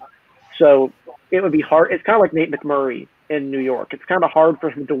 So it would be hard. It's kind of like Nate McMurray in New York. It's kind of hard for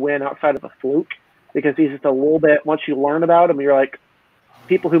him to win outside of a fluke, because he's just a little bit, once you learn about him, you're like,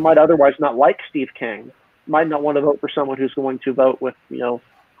 people who might otherwise not like Steve King might not want to vote for someone who's going to vote with,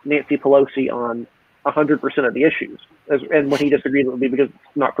 Nancy Pelosi on 100% of the issues. And when he disagrees, it would be because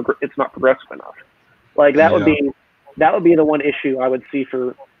it's not progressive enough. Like that would be the one issue I would see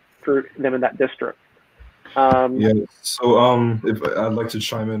for them in that district. So if I'd like to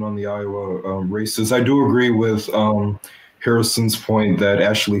chime in on the Iowa races, I do agree with Harrison's point that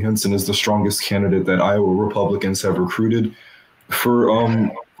Ashley Hinson is the strongest candidate that Iowa Republicans have recruited for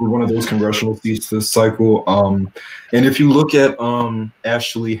one of those congressional seats this cycle. And if you look at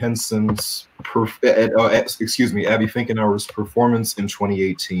Ashley Hinson's, Abby Finkenauer's performance in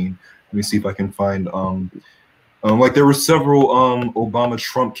 2018, let me see if I can find, like there were several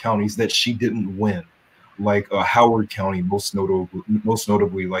Obama-Trump counties that she didn't win, like Howard County, most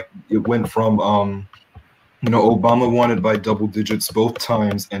notably, like it went from, Obama won it by double digits both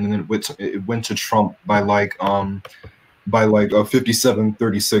times, and then it went to Trump by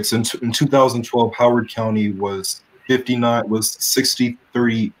 57-36. In 2012, Howard County was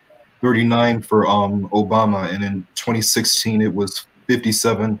 60-39 for Obama, and in 2016 it was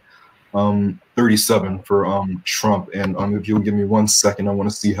 57-37 for Trump. And if you'll give me 1 second, I want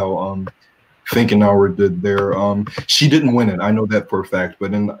to see how Finkenauer did there. She didn't win it, I know that for a fact,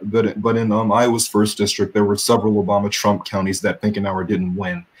 but in Iowa's 1st district, there were several Obama-Trump counties that Finkenauer didn't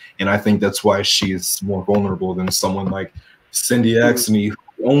win. And I think that's why she is more vulnerable than someone like Cindy Axne, who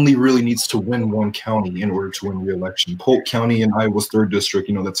only really needs to win 1 county in order to win re-election. Polk County in Iowa's 3rd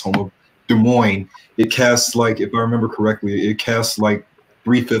district, that's home of Des Moines. It casts, like, if I remember correctly, it casts like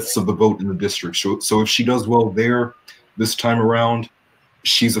 3/5 of the vote in the district. So if she does well there this time around,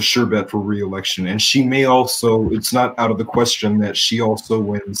 she's a sure bet for re-election. And she may also, it's not out of the question that she also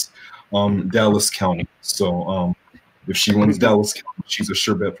wins Dallas County. So if she wins Dallas County, she's a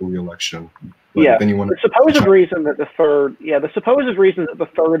sure bet for re-election. But the supposed reason that the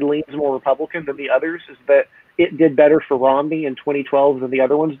third leans more Republican than the others is that it did better for Romney in 2012 than the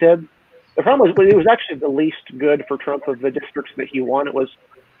other ones did. The problem was it was actually the least good for Trump of the districts that he won.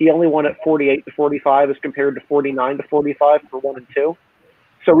 He only won at 48-45 as compared to 49-45 for 1 and 2.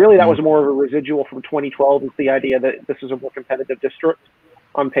 So really that was more of a residual from 2012, is the idea that this is a more competitive district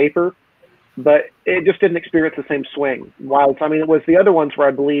on paper. But it just didn't experience the same swing. It was the other ones where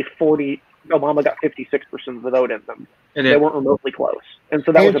I believe Obama got 56% of the vote in them. They weren't remotely close. And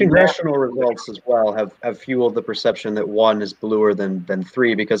so that was congressional results as well have fueled the perception that 1 is bluer than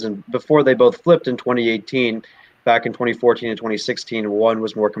 3, because before they both flipped in 2018, back in 2014 and 2016, 1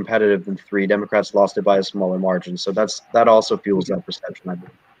 was more competitive than 3. Democrats lost it by a smaller margin. So that also fuels that perception, I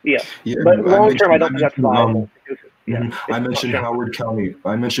believe. Yeah. But long term, I don't think that's viable. I mentioned Howard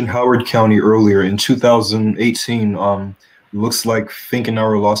County. Earlier in 2018. Looks like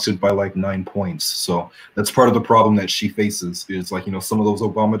Finkenauer lost it by like 9 points. So that's part of the problem that she faces. Is some of those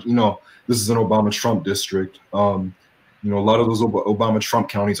Obama. This is an Obama-Trump district. A lot of those Obama-Trump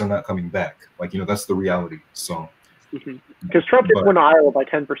counties are not coming back. That's the reality. So because Trump did win Iowa by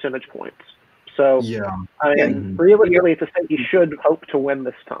 10 percentage points. So really, it's a state he should hope to win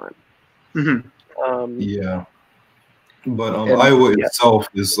this time. But Iowa itself,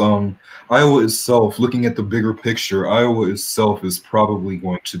 looking at the bigger picture, Iowa itself is probably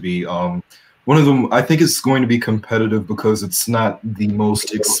going to be one of them. I think it's going to be competitive because it's not the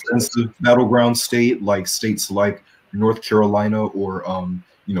most expensive battleground state, like states like North Carolina or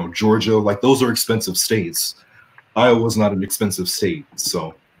Georgia. Like those are expensive states. Iowa's not an expensive state,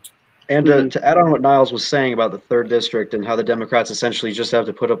 so. And to add on what Niles was saying about the 3rd district and how the Democrats essentially just have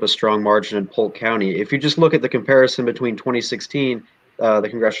to put up a strong margin in Polk County, if you just look at the comparison between 2016, the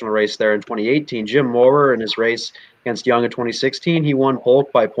congressional race there, and 2018, Jim Moore in his race against Young in 2016, he won Polk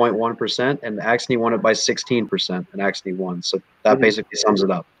by 0.1%, and Axne won it by 16%, and Axne won. So that basically sums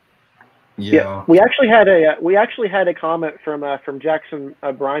it up. Yeah. We actually had a comment from Jackson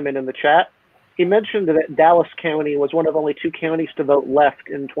Bryman in the chat. He mentioned that Dallas County was one of only 2 counties to vote left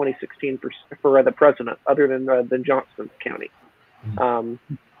in 2016 for the president, other than Johnston County.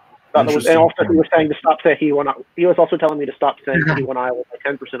 And also he was saying to stop saying he won. He was also telling me to stop saying he won Iowa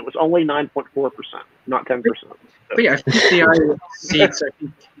by 10%. It was only 9.4%, not 10%. But yeah, I think the Iowa seats, I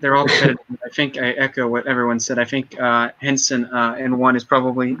think they're all competitive. I think I echo what everyone said. I think Henson in one is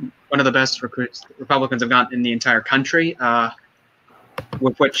probably one of the best recruits Republicans have gotten in the entire country.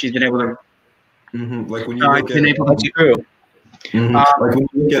 With what she's been able to, like when you look at, that's true. Like when you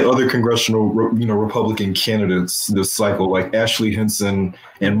look at other congressional, Republican candidates this cycle, like Ashley Henson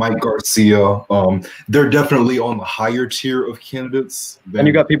and Mike Garcia, they're definitely on the higher tier of candads. And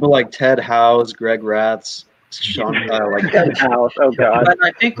you got people like Ted Howes, Greg Ratz, Sean, like Ted Howes. Oh God! But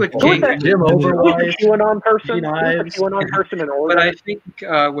I think with King, Jim Overwise, QAnon person, QAnon person in Oregon. But I think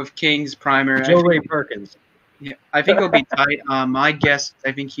with King's primary, Joe Ray Perkins. Yeah, I think it'll be tight. My guess,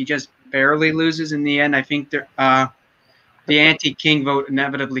 I think he just barely loses in the end. I think the anti-King vote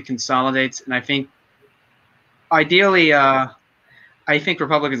inevitably consolidates, and I think ideally, I think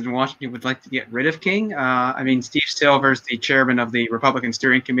Republicans in Washington would like to get rid of King. I mean, Steve Silvers, the chairman of the Republican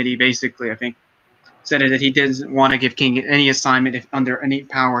Steering Committee, basically, I think, said that he doesn't want to give King any assignment under any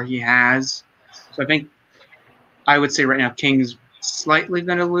power he has. So I think I would say right now King's slightly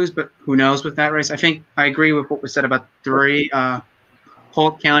going to lose, but who knows with that race. I think I agree with what was said about 3.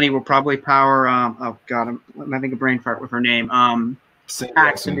 Polk County will probably power. Oh God, I'm having a brain fart with her name.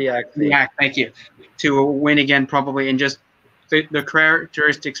 Cindy Acton. Thank you. To win again, probably, and just the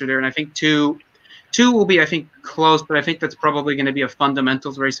characteristics are there. And I think two will be, I think, close, but I think that's probably going to be a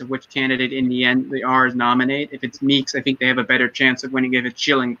fundamentals race of which candidate in the end they are nominate. If it's Meeks, I think they have a better chance of winning. If it's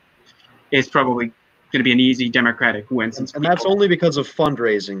Schilling, it's probably going to be an easy Democratic win. And that's only because of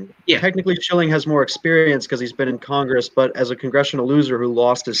fundraising. Yeah. Technically, Schilling has more experience because he's been in Congress, but as a congressional loser who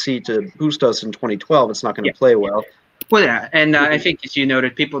lost his seat to Bustos in 2012, it's not going to play well. Well, yeah, and I think, as you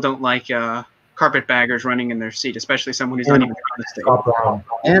noted, people don't like carpetbaggers running in their seat, especially someone who's not even on the state.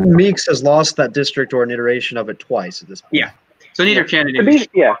 And Meeks has lost that district or an iteration of it twice at this point. Yeah. So neither candidate.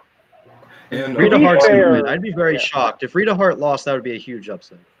 And Rita Hart's going to win. I'd be very shocked. If Rita Hart lost, that would be a huge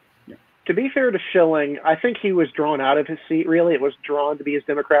upset. To be fair to Schilling, I think he was drawn out of his seat. Really, it was drawn to be as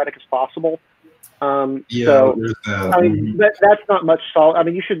democratic as possible. So I mean, that's not much salt. I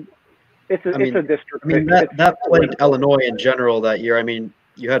mean, you should. It's a district. I mean, that plagued Illinois in general that year. I mean,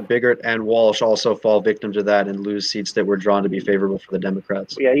 you had Biggert and Walsh also fall victim to that and lose seats that were drawn to be favorable for the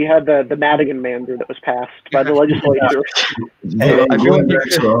Democrats. Yeah, you had the Madigan Mander that was passed by the legislature.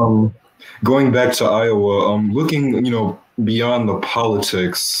 Going back to Iowa, looking beyond the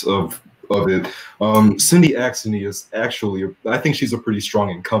politics of it, Cindy Acton is actually, I think she's a pretty strong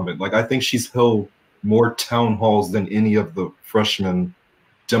incumbent. Like, I think she's held more town halls than any of the freshman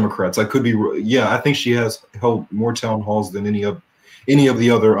Democrats. I could be, I think she has held more town halls than any of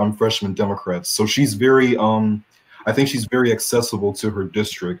the other freshman Democrats. So she's very, I think she's very accessible to her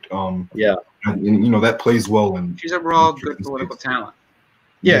district. And that plays well. And she's a raw good political talent.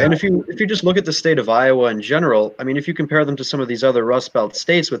 Yeah, and if you just look at the state of Iowa in general, I mean, if you compare them to some of these other Rust Belt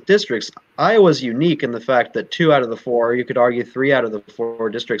states with districts, Iowa's unique in the fact that 2 out of the 4, you could argue 3 out of the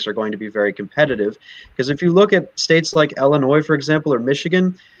 4 districts are going to be very competitive. Because if you look at states like Illinois, for example, or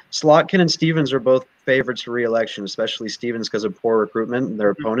Michigan, Slotkin and Stevens are both favorites for re-election, especially Stevens because of poor recruitment and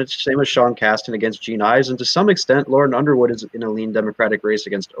their opponents. Same as Sean Casten against Gene Ives, and to some extent, Lauren Underwood is in a lean Democratic race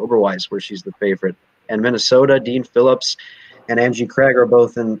against Oberweis, where she's the favorite. And Minnesota, Dean Phillips and Angie Craig are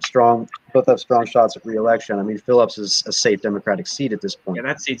both have strong shots at re-election. I mean, Phillips is a safe Democratic seat at this point. Yeah,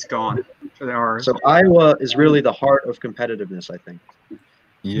 that seat's gone. So Iowa is really the heart of competitiveness, I think.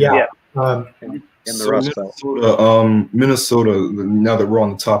 Yeah. In the Rust Belt. Minnesota, now that we're on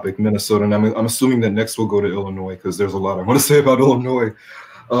the topic, Minnesota, and I'm assuming that next we'll go to Illinois because there's a lot I want to say about Illinois.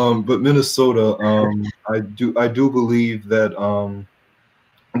 But Minnesota, I do believe that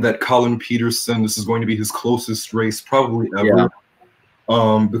that Colin Peterson, this is going to be his closest race probably ever,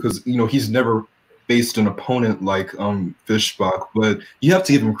 because he's never faced an opponent like Fishbach. But you have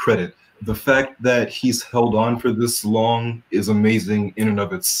to give him credit. The fact that he's held on for this long is amazing in and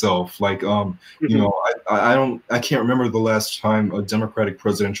of itself. Like, I can't remember the last time a Democratic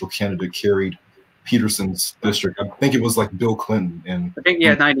presidential candidate carried Peterson's district. I think it was like Bill Clinton. And I think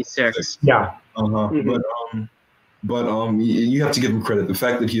 96. Yeah. But you have to give him credit. The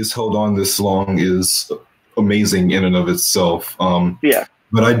fact that he has held on this long is amazing in and of itself.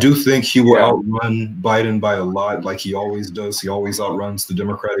 But I do think he will outrun Biden by a lot, like he always does. He always outruns the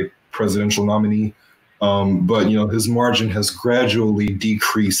Democratic presidential nominee. But his margin has gradually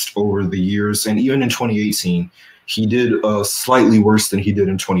decreased over the years, and even in 2018, he did slightly worse than he did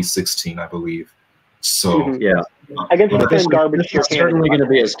in 2016, I believe. So against the same garbage This is certainly going to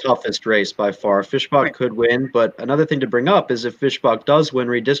be his toughest race by far. Fischbach could win, but another thing to bring up is if Fischbach does win,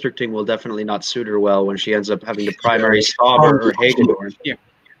 redistricting will definitely not suit her well when she ends up having to primary Stauber or Hagedorn. Yeah.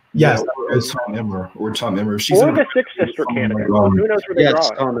 Yes, or Tom Emmer, or Tom Emmer. Or the 6th district candidate. Who knows where they Yeah, draw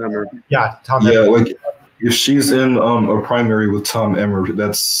it's it? Tom Emmer. yeah, Tom. Yeah, like if she's in a primary with Tom Emmer,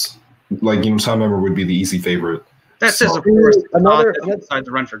 that's like, you know, Tom Emmer would be the easy favorite. That says, So- of course, Another- decide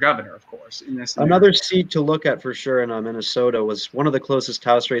to run for governor, of course. In this Another seat to look at for sure in Minnesota was one of the closest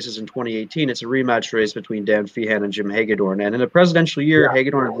House races in 2018. It's a rematch race between Dan Feehan and Jim Hagedorn. And in a presidential year,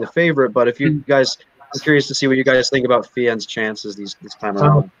 Hagedorn is the favorite. But if you guys, I'm curious to see what you guys think about Feehan's chances this time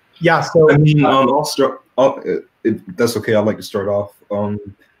around. Yeah, so I mean, I'll start. That's okay. I'd like to start off.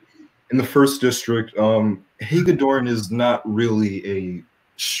 In the 1st district, Hagedorn is not really a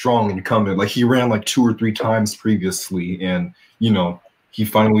strong incumbent. Like, he ran like 2 or 3 times previously, and you know, he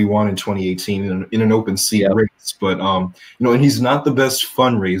finally won in 2018 in an open seat race. But you know, and he's not the best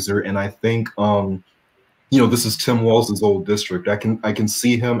fundraiser. And I think you know, this is Tim Walz's old district. I can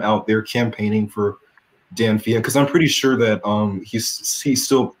see him out there campaigning for Dan Feehan, because I'm pretty sure that he's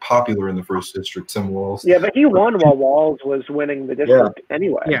still popular in the 1st district, Tim Walz. Yeah, but he won while Walz was winning the district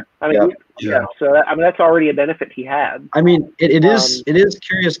anyway. Yeah. I mean, so I mean, that's already a benefit he had. I mean, it is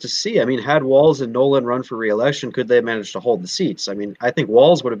curious to see. I mean, had Walz and Nolan run for re-election, could they have managed to hold the seats? I mean, I think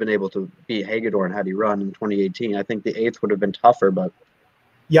Walz would have been able to beat Hagedorn had he run in 2018. I think the 8th would have been tougher, but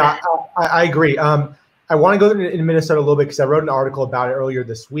yeah, I agree. I want to go in Minnesota a little bit because I wrote an article about it earlier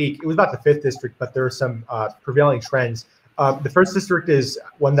this week. It was about the 5th district, but there are some prevailing trends. The 1st district is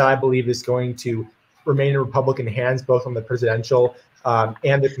one that I believe is going to remain in Republican hands, both on the presidential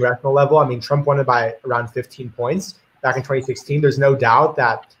and the congressional level. I mean, Trump won it by around 15 points back in 2016. There's no doubt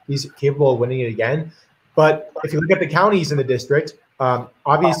that he's capable of winning it again. But if you look at the counties in the district,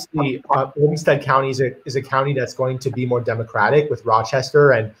 obviously, Olmsted County is a county that's going to be more Democratic with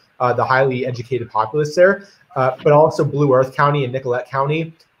Rochester and the highly educated populace there, but also Blue Earth County and Nicollet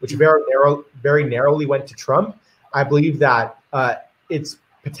County, which very narrowly went to Trump. I believe that it's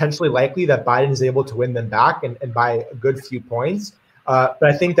potentially likely that Biden is able to win them back and by a good few points. But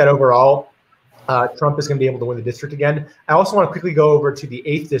I think that overall, Trump is going to be able to win the district again. I also want to quickly go over to the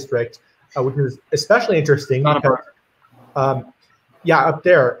 8th district, which is especially interesting because, up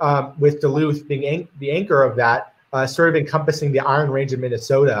there with Duluth being the anchor of that, sort of encompassing the Iron Range of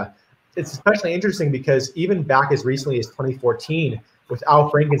Minnesota. It's especially interesting because even back as recently as 2014, with Al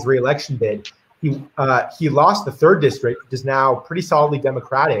Franken's re-election bid, he lost the 3rd district, which is now pretty solidly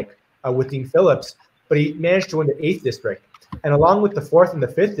Democratic with Dean Phillips, but he managed to win the 8th district. And along with the 4th and the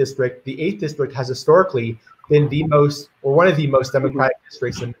 5th district, the 8th district has historically been one of the most Democratic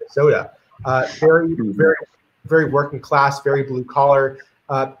districts in Minnesota. Very, very, very working class, very blue collar.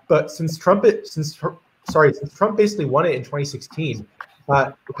 But since Trump basically won it in 2016,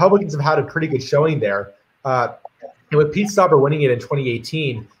 Republicans have had a pretty good showing there. And with Pete Stauber winning it in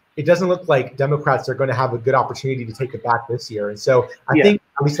 2018, it doesn't look like Democrats are going to have a good opportunity to take it back this year. And so I think,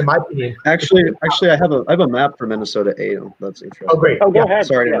 at least in my opinion, actually, I have a map for Minnesota 8. That's interesting. Oh, great. Oh, go ahead.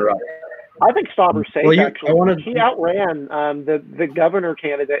 Sorry to interrupt. I think Stauber's safe. Well, actually, he outran the governor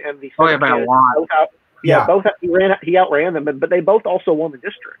candidate and the by a lot. He outran them, but they both also won the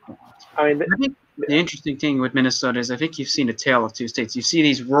district. I mean, I think the interesting thing with Minnesota is I think you've seen a tale of 2 states. You see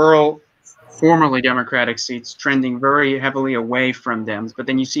these rural, formerly Democratic seats trending very heavily away from Dems, but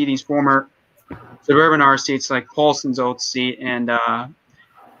then you see these former suburban R seats like Paulson's old seat and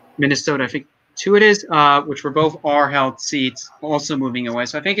Minnesota, I think 2 it is, which were both R-held seats, also moving away.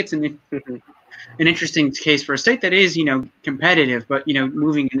 So I think it's an interesting case for a state that is, competitive, but,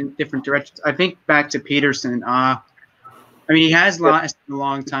 moving in different directions. I think back to Peterson, I mean, he has lasted a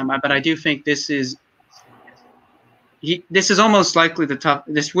long time, but I do think this is almost likely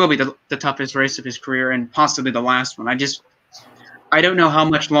this will be the toughest race of his career and possibly the last one. I don't know how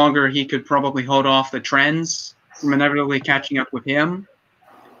much longer he could probably hold off the trends from inevitably catching up with him.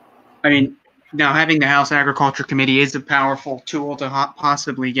 I mean, now having the House Agriculture Committee is a powerful tool to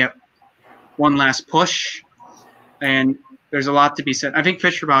possibly get one last push, and there's a lot to be said. I think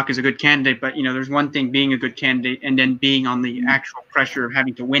Fischbach is a good candidate, but there's one thing being a good candidate and then being on the actual pressure of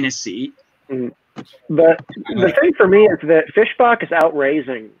having to win a seat. The thing for me is that Fischbach is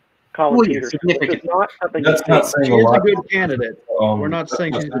outraising Colin Peterson. Significant. Not something that's not saying she's a good candidate. We're not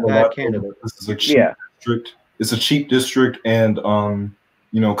saying she's a bad candidate. This is a cheap district. It's a cheap district, and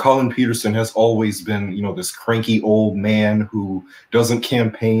Colin Peterson has always been, this cranky old man who doesn't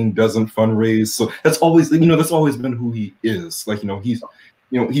campaign, doesn't fundraise. So that's always, that's always been who he is. Like,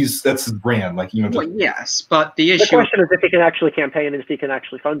 that's his brand. Like, well, yes, but the issue. The question is if he can actually campaign and if he can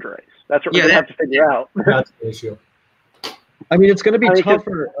actually fundraise. That's what we're gonna have to figure out. That's the issue. I mean, it's going to be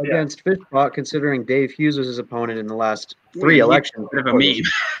tougher against Fishbach, considering Dave Hughes was his opponent in the last 3 elections. Bit of a meme.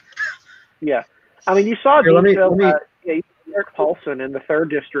 Yeah, I mean, you saw Eric Paulson in the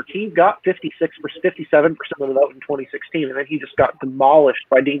 3rd district. He got 57% of the vote in 2016, and then he just got demolished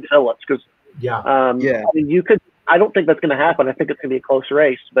by Dean Phillips. Because I mean, I don't think that's going to happen. I think it's going to be a close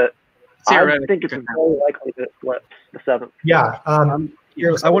race, but I think it's very likely that it flips the 7th. Yeah.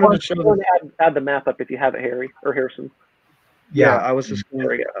 I wanted to show add the map up if you have it, Harry or Harrison. Yeah, I was just going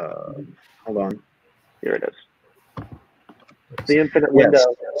to hold on. Here it is. The infinite window.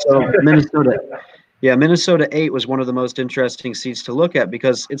 So Minnesota 8 was one of the most interesting seats to look at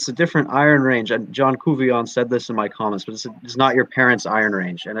because it's a different iron range. And John Couvillon said this in my comments, but it's not your parents' iron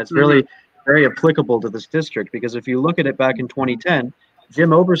range. And it's really very applicable to this district because if you look at it back in 2010,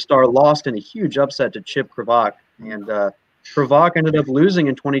 Jim Oberstar lost in a huge upset to Chip Krivak. And Krivak ended up losing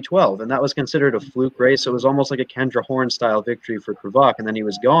in 2012, and that was considered a fluke race. So it was almost like a Kendra Horn-style victory for Krivak, and then he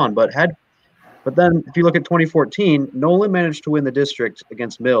was gone. But then, if you look at 2014, Nolan managed to win the district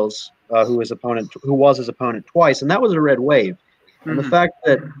against Mills, who was his opponent twice, and that was a red wave. And the fact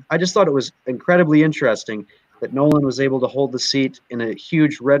that I just thought it was incredibly interesting that Nolan was able to hold the seat in a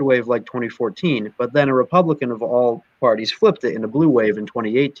huge red wave like 2014, but then a Republican of all parties flipped it in a blue wave in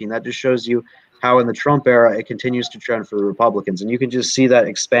 2018. That just shows you how in the Trump era it continues to trend for the Republicans. And you can just see that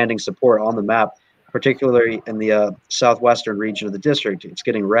expanding support on the map, particularly in the southwestern region of the district. It's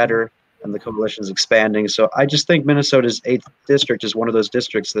getting redder and the coalition is expanding. So I just think Minnesota's 8th district is one of those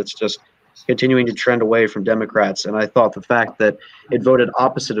districts that's just continuing to trend away from Democrats. And I thought the fact that it voted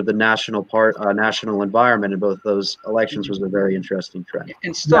opposite of the national environment in both those elections was a very interesting trend.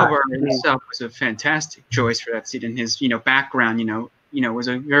 And Stover himself was a fantastic choice for that seat, and his background was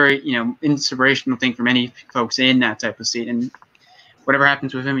a very inspirational thing for many folks in that type of seat. And whatever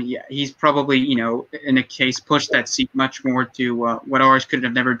happens with him, he's probably in a case pushed that seat much more to what ours could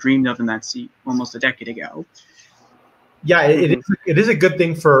have never dreamed of in that seat almost a decade ago. Yeah, it is a good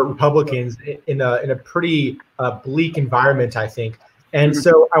thing for Republicans in a pretty bleak environment, I think. And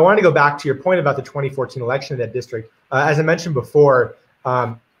so I want to go back to your point about the 2014 election in that district. As I mentioned before,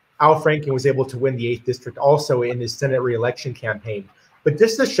 Al Franken was able to win the 8th district also in his Senate re-election campaign. But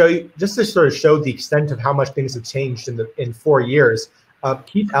just to sort of show the extent of how much things have changed in 4 years,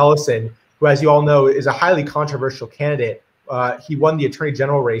 Keith Ellison, who, as you all know, is a highly controversial candidate, he won the Attorney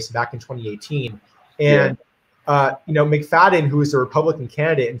General race back in 2018, and McFadden, who is a Republican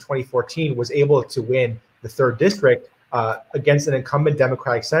candidate in 2014, was able to win the 3rd district against an incumbent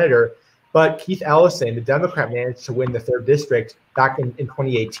Democratic senator. But Keith Ellison, the Democrat, managed to win the 3rd district back in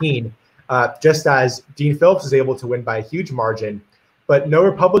 2018, just as Dean Phillips was able to win by a huge margin. But no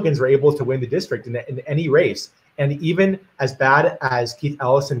Republicans were able to win the district in any race. And even as bad as Keith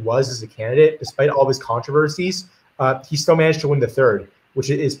Ellison was as a candidate, despite all of his controversies, he still managed to win the 3rd, which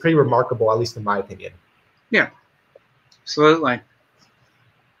is pretty remarkable, at least in my opinion. Yeah, absolutely.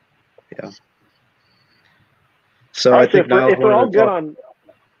 Yeah. So I think if we're all good on,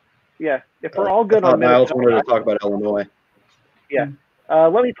 if we're all good on, Niles wanted to talk about Illinois. Yeah,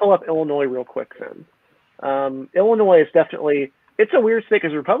 let me pull up Illinois real quick then. Illinois is definitely. It's a weird state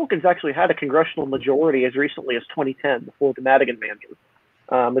because Republicans actually had a congressional majority as recently as 2010 before the Madigan mandates,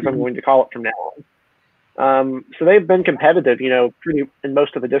 as I'm going to call it from now on. So they've been competitive, pretty in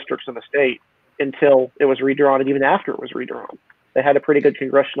most of the districts in the state until it was redrawn, and even after it was redrawn, they had a pretty good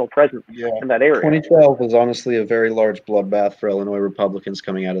congressional presence in that area. 2012 was honestly a very large bloodbath for Illinois Republicans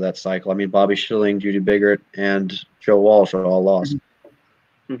coming out of that cycle. I mean, Bobby Schilling, Judy Biggert, and Joe Walsh are all lost.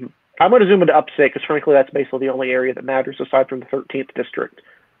 Mm-hmm. I'm going to zoom into upstate because, frankly, that's basically the only area that matters aside from the 13th district.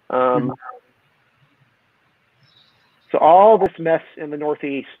 So all this mess in the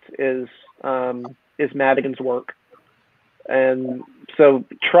Northeast is Madigan's work, and so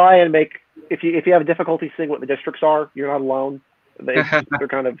try and make if you have difficulty seeing what the districts are, you're not alone. They're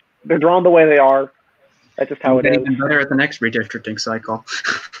drawn the way they are. That's just how it is. Even better at the next redistricting cycle.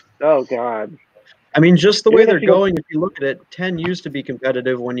 Oh God. I mean, just the way they're going, if you look at it, 10 used to be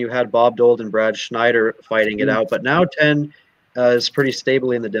competitive when you had Bob Dole and Brad Schneider fighting it out, but now 10 is pretty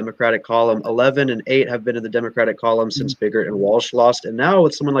stably in the Democratic column. 11 and 8 have been in the Democratic column since Biggert and Walsh lost, and now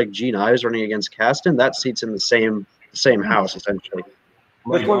with someone like Gene Ives running against Kasten, that seat's in the same house, essentially.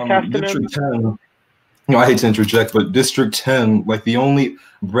 Which one, Kasten? District 10, I hate to interject, but District 10, like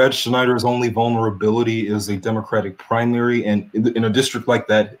Brad Schneider's only vulnerability is a Democratic primary, and in a district like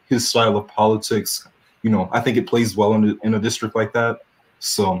that, his style of politics, I think it plays well in a district like that.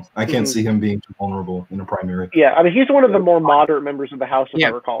 So I can't see him being too vulnerable in a primary. Yeah, I mean, he's one of the more moderate members of the House, if I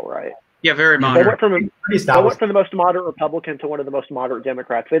recall right. Yeah, very moderate. They went from the most moderate Republican to one of the most moderate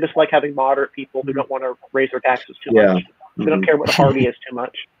Democrats. They just like having moderate people who don't want to raise their taxes too much. They don't care what the party is too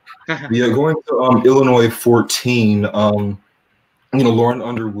much. Yeah, going to Illinois 14. Lauren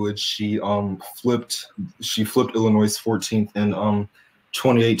Underwood, she flipped Illinois 14th in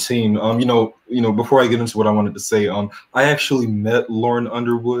 2018. Before I get into what I wanted to say, I actually met Lauren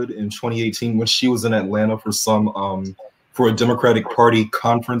Underwood in 2018 when she was in Atlanta for a Democratic Party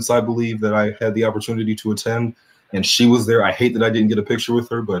conference, I believe, that I had the opportunity to attend, and she was there. I hate that I didn't get a picture with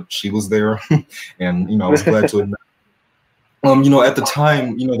her, but she was there, and I was glad to admit. At the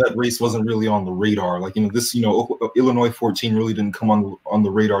time, that race wasn't really on the radar. Like, Illinois 14 really didn't come on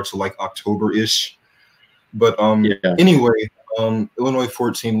the radar till like October-ish. But anyway, Illinois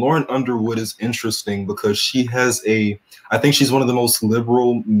 14, Lauren Underwood is interesting because she has I think she's one of the most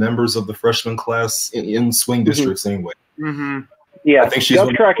liberal members of the freshman class in swing districts anyway. Yeah, I think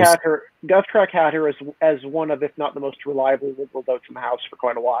GovTrack had her as one of, if not the most reliable liberal votes in the House for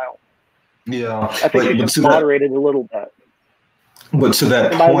quite a while. Yeah, I think she's just moderated a little bit. But to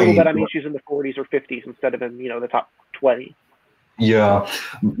that and by point, a little bit, I mean she's in the 40s or 50s instead of in the top 20. Yeah,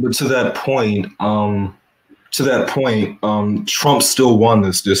 but to that point, Trump still won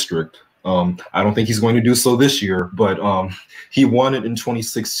this district. I don't think he's going to do so this year, but he won it in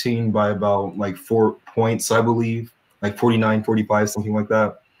 2016 by about like 4 points, I believe, like 49, 45, something like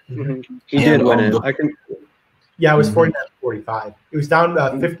that. He did win it. Yeah, it was 49-45. It was down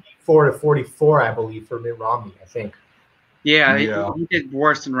 54-44, I believe, for Mitt Romney, I think. Yeah, he did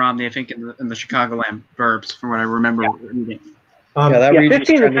worse than Romney, I think, in the Chicagoland burbs, from what I remember reading.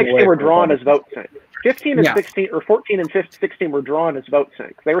 15 and 16 were drawn as vote sinks. 15 and 16, or 14 and 16 were drawn as vote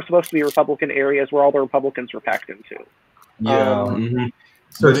sinks. They were supposed to be Republican areas where all the Republicans were packed into. Yeah.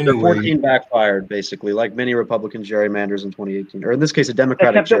 So anyway, 14 backfired, basically, like many Republican gerrymanders in 2018, or in this case, a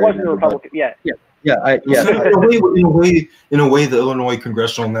Democratic. Except it wasn't a Republican. In a way, the Illinois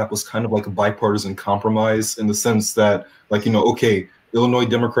congressional map was kind of like a bipartisan compromise in the sense that, like, Illinois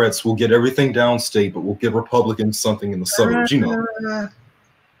Democrats will get everything downstate, but we'll give Republicans something in the suburbs.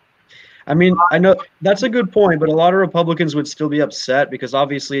 I mean, I know that's a good point, but a lot of Republicans would still be upset because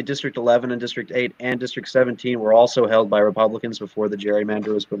obviously District 11 and District 8 and District 17 were also held by Republicans before the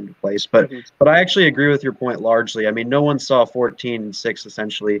gerrymander was put into place. But I actually agree with your point largely. I mean, no one saw 14 and 6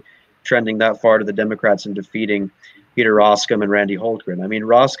 essentially trending that far to the Democrats and defeating Peter Roskam and Randy Holtgren. I mean,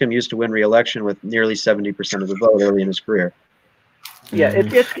 Roskam used to win re-election with nearly 70% of the vote early in his career. Yeah,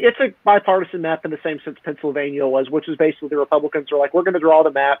 it's a bipartisan map in the same sense Pennsylvania was, which is basically the Republicans are like, we're going to draw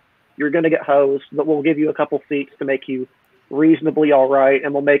the map. You're going to get hosed, but we'll give you a couple seats to make you reasonably all right,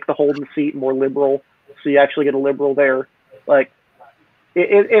 and we'll make the Holden seat more liberal, so you actually get a liberal there. Like,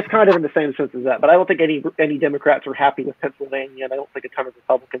 it's kind of in the same sense as that. But I don't think any Democrats are happy with Pennsylvania, and I don't think a ton of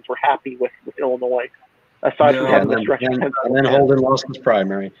Republicans were happy with Illinois, aside from having the stretch of Pennsylvania. And then Holden lost his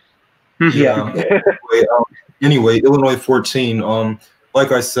primary. Anyway, Illinois 14.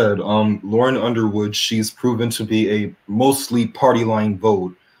 Like I said, Lauren Underwood, she's proven to be a mostly party line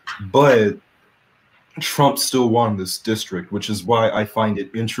vote. But Trump still won this district, which is why I find it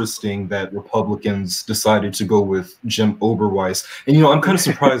interesting that Republicans decided to go with Jim Oberweis. And, I'm kind of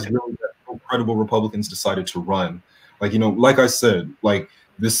surprised really that credible Republicans decided to run. Like, like I said, like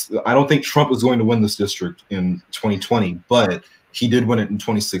this, I don't think Trump was going to win this district in 2020, but he did win it in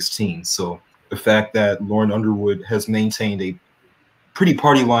 2016. So the fact that Lauren Underwood has maintained a pretty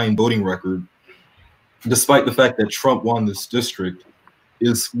party line voting record, despite the fact that Trump won this district,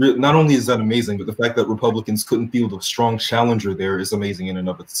 not only is that amazing, but the fact that Republicans couldn't field a strong challenger there is amazing in and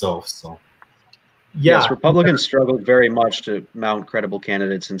of itself. So, yes, Republicans struggled very much to mount credible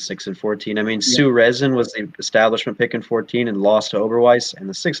candidates in 6 and 14. I mean, Sue Rezin was the establishment pick in 14 and lost to Oberweis. And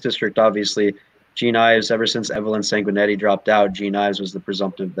the 6th district, obviously, Gene Ives, ever since Evelyn Sanguinetti dropped out, Gene Ives was the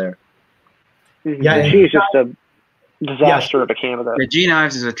presumptive there. Yeah, she's just a disaster of a candidate. Yeah, Gene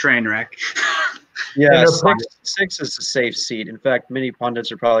Ives is a train wreck. Yeah, 6 is a safe seat. In fact, many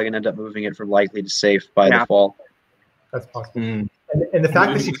pundits are probably going to end up moving it from likely to safe by the fall. That's possible. And the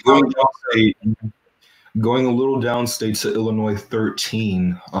fact that she's going a little downstate to Illinois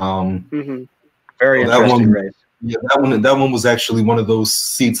 13. Very interesting race. Yeah, that one was actually one of those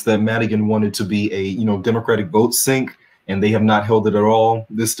seats that Madigan wanted to be a Democratic vote sink, and they have not held it at all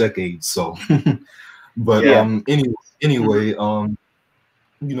this decade. So, but anyway.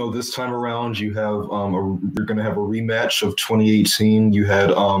 This time around, you have you're going to have a rematch of 2018. You had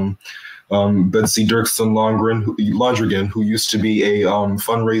Betsy Dirksen Londrigan, who used to be a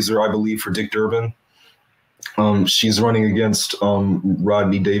fundraiser, I believe, for Dick Durbin. She's running against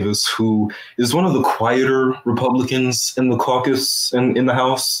Rodney Davis, who is one of the quieter Republicans in the caucus in the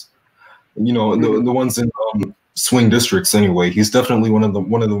House. You know, the ones in swing districts anyway. He's definitely one of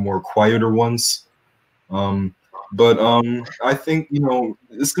the more quieter ones. But I think, you know,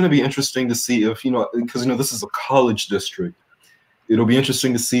 it's going to be interesting to see if, you know, because, you know, this is a college district. It'll be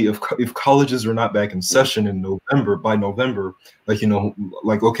interesting to see if colleges are not back in session in November, by November, like, you know,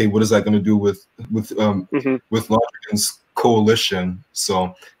 like, okay, what is that going to do with Lonergan's coalition?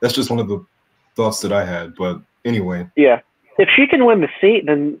 So that's just one of the thoughts that I had. But anyway. Yeah. If she can win the seat,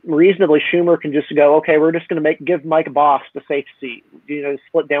 then reasonably Schumer can just go, okay, we're just going to give Mike Bost a safe seat, you know,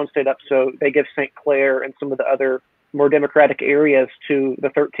 split downstate up so they give St. Clair and some of the other more Democratic areas to the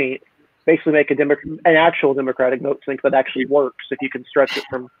 13th. Basically make an actual Democratic vote sink that actually works if you can stretch it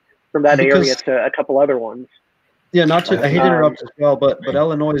from that area to a couple other ones. Yeah, I hate to interrupt as well, but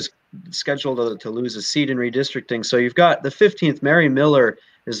Illinois is scheduled to lose a seat in redistricting. So you've got the 15th, Mary Miller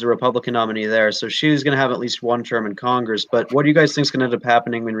is the Republican nominee there. So she's going to have at least one term in Congress. But what do you guys think is going to end up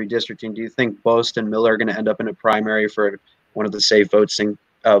happening in redistricting? Do you think Bost and Miller are going to end up in a primary for one of the safe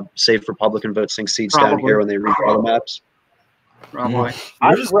Republican vote sink seats down here when they redraw the maps? Probably.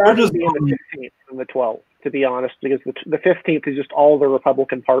 I'd rather be in the 15th than the 12th, to be honest, because the 15th is just all the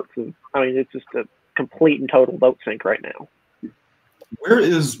Republican parts of. I mean, it's just a complete and total vote sink right now. Where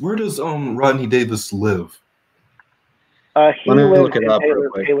does Rodney Davis live? He lives in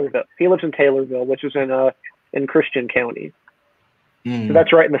Taylorville. He lives in Taylorville, which is in Christian County. So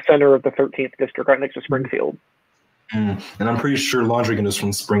that's right in the center of the 13th district, right next to Springfield. And I'm pretty sure Lonergan is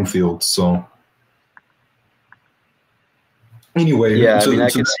from Springfield, so. Anyway, yeah, I mean, I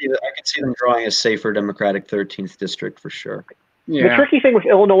can see them drawing a safer Democratic 13th district for sure. Yeah. The tricky thing with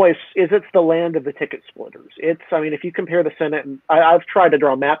Illinois is it's the land of the ticket splitters. I mean, if you compare the Senate, and I've tried to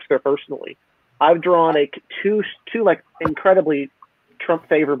draw maps there personally. I've drawn two like incredibly Trump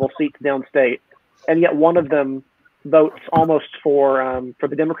favorable seats downstate, and yet one of them votes almost for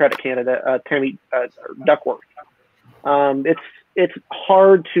the Democratic candidate, Tammy Duckworth. It's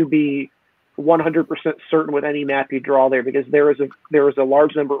hard to be 100% certain with any map you draw there because there is a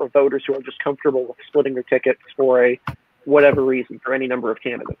large number of voters who are just comfortable with splitting their tickets for whatever reason for any number of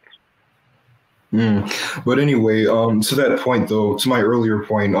candidates. But anyway, to that point though, to my earlier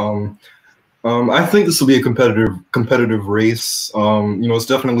point, I think this will be a competitive race. You know, it's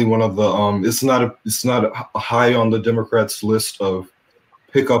definitely one of the it's not high on the Democrats' list of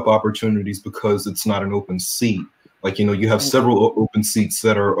pickup opportunities because it's not an open seat. Like, you know, you have several open seats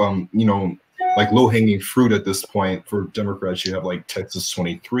that are you know, like low-hanging fruit at this point for Democrats. You have like Texas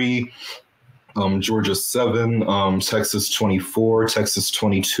 23, Georgia 7, Texas 24, Texas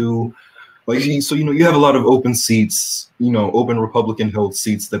 22. Like, so, you know, you have a lot of open seats, you know, open Republican-held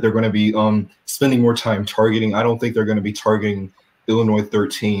seats that they're going to be spending more time targeting. I don't think they're going to be targeting Illinois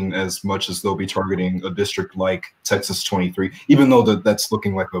 13 as much as they'll be targeting a district like Texas 23, even though that's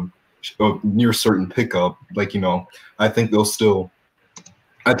looking like a near certain pickup. Like, you know, I think they'll still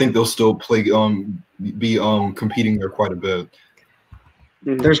play be competing there quite a bit.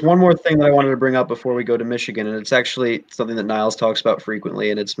 There's one more thing that I wanted to bring up before we go to Michigan, and it's actually something that Niles talks about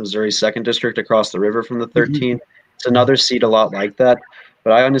frequently, and it's Missouri's 2nd district across the river from the 13. It's another seat a lot like that,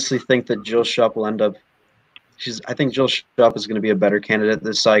 but I honestly think that Jill Shupp will end up. I think Jill Shupp is going to be a better candidate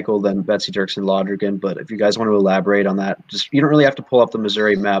this cycle than Betsy Dirksen Lodrigan. But if you guys want to elaborate on that, you don't really have to pull up the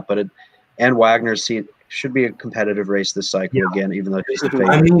Missouri map, but Ann Wagner's seat should be a competitive race this cycle again, even though she's the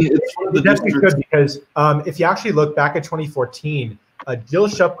favorite. I mean, it definitely could because if you actually look back at 2014, Jill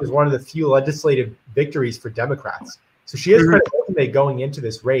Shupp was one of the few legislative victories for Democrats. So she has credibility going into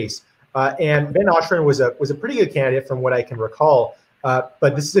this race. And Ben Oshrin was a pretty good candidate from what I can recall.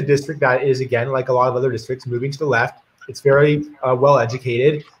 But this is a district that is, again, like a lot of other districts, moving to the left. It's very well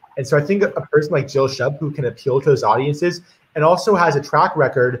educated. And so I think a person like Jill Shupp, who can appeal to those audiences and also has a track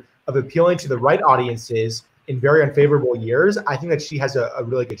record of appealing to the right audiences in very unfavorable years, I think that she has a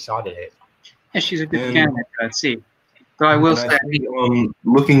really good shot at it. Yeah, she's a good candidate. Let's see. So I will say,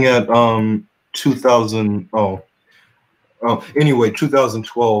 looking at 2012.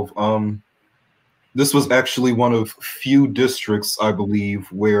 This was actually one of few districts, I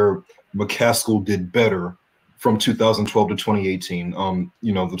believe, where McCaskill did better from 2012 to 2018.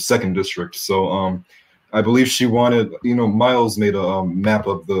 You know, the 2nd district. So I believe she wanted. You know, Miles made a map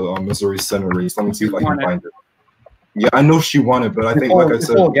of the Missouri Senate race. Let me see if I can find it. Yeah, I know she won it, but I think, like I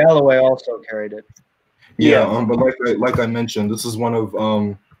said, Nicole Galloway also carried it. Yeah, but like I mentioned, this is one of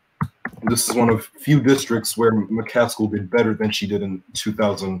few districts where McCaskill did better than she did in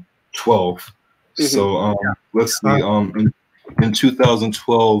 2012. So let's see. in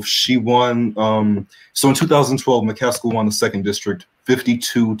 2012, she won. So in 2012, McCaskill won the 2nd district,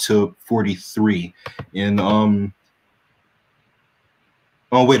 52 to 43. In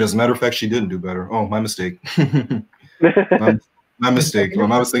oh wait, as a matter of fact, she didn't do better. Oh, my mistake. My mistake.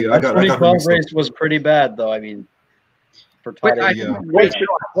 I was thinking, I got her 2012 race was pretty bad, though. I mean, for Todd.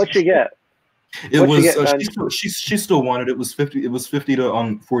 What'd she get? It was she still won it. It was 50. It was 50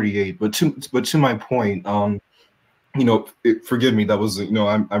 to 48. But to my point, forgive me. That was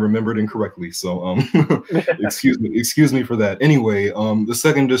I remembered incorrectly. So excuse me for that. Anyway, the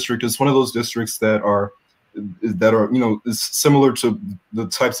 2nd district is one of those districts that are is similar to the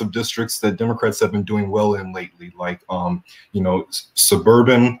types of districts that Democrats have been doing well in lately, like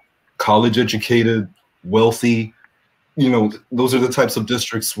suburban, college educated, wealthy. Those are the types of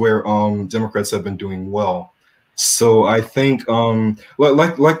districts where Democrats have been doing well. So I think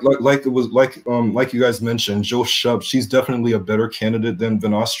like you guys mentioned, Joe Shupp, she's definitely a better candidate than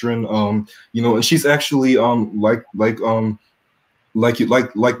Van Ostrin. And she's actually like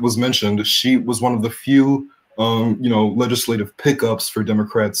was mentioned, she was one of the few legislative pickups for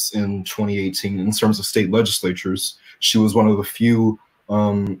Democrats in 2018 in terms of state legislatures. She was one of the few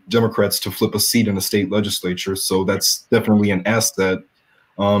Democrats to flip a seat in a state legislature, so that's definitely an asset.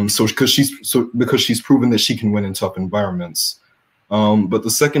 Because she's proven that she can win in tough environments. But the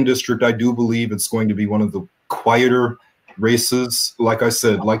 2nd district, I do believe it's going to be one of the quieter races. Like I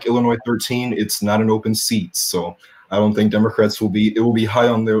said, like Illinois 13, it's not an open seat, so I don't think Democrats will be. It will be high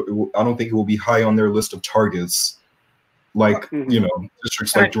on their. I don't think it will be high on their list of targets, like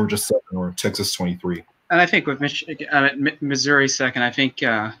districts like Georgia 7 or Texas 23. And I think with Missouri 2nd, I think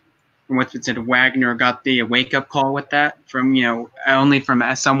from what it said, Wagner got the wake-up call with that from only from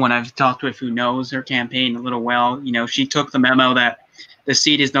someone I've talked with who knows her campaign a little well. She took the memo that the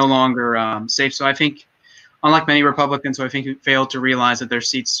seat is no longer safe. So I think, unlike many Republicans who I think failed to realize that their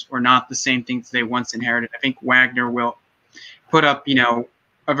seats were not the same things they once inherited, I think Wagner will put up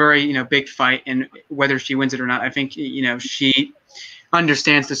a very big fight, and whether she wins it or not, I think she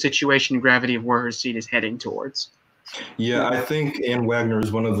understands the situation and gravity of where her seat is heading towards. Yeah, I think Ann Wagner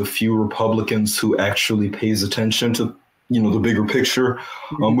is one of the few Republicans who actually pays attention to the bigger picture,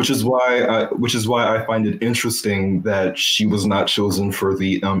 which is why I find it interesting that she was not chosen for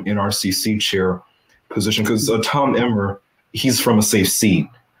the NRCC chair position, because Tom Emmer, he's from a safe seat.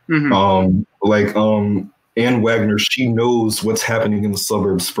 Ann Wagner, she knows what's happening in the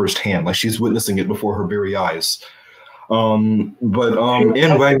suburbs firsthand, like she's witnessing it before her very eyes. Ann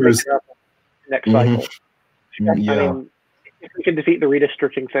Wagner's next cycle. I mean, if we can defeat the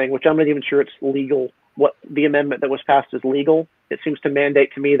redistricting thing, which I'm not even sure it's legal, what the amendment that was passed is legal. It seems to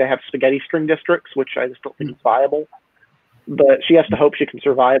mandate to me they have spaghetti string districts, which I just don't think is viable. But she has to hope she can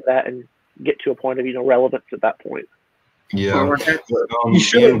survive that and get to a point of relevance at that point. Yeah, she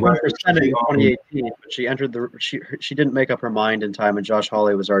should have run for Senate in 2018, but she entered she didn't make up her mind in time, and Josh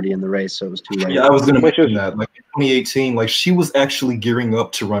Hawley was already in the race, so it was too late. Yeah, I was going to mention that. Like in 2018, like she was actually gearing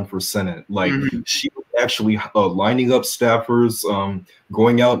up to run for Senate. Like she was actually lining up staffers,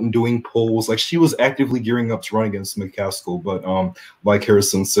 going out and doing polls. Like she was actively gearing up to run against McCaskill. But like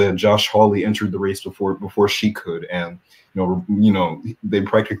Harrison said, Josh Hawley entered the race before she could, and they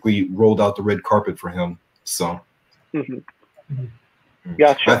practically rolled out the red carpet for him. So.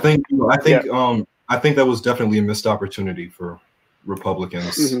 Gotcha. I think that was definitely a missed opportunity for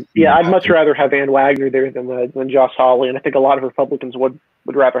Republicans. Yeah, I'd much rather have Ann Wagner there than Josh Hawley, and I think a lot of Republicans would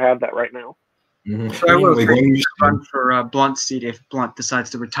rather have that right now. So I will run for Blunt's seat if Blunt decides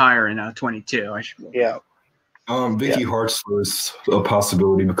to retire in 22. Vicky Hartzler is a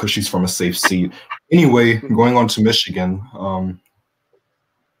possibility because she's from a safe seat. Anyway, going on to Michigan.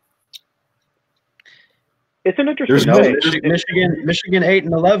 It's an interesting thing. Michigan 8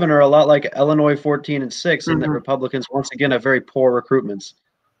 and 11 are a lot like Illinois 14 and 6, and that Republicans once again have very poor recruitments.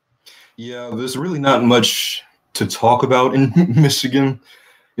 Yeah, there's really not much to talk about in Michigan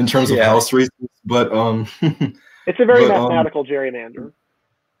in terms of House races, but it's a very mathematical gerrymander.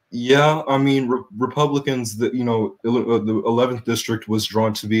 Yeah, I mean, Republicans, the 11th district was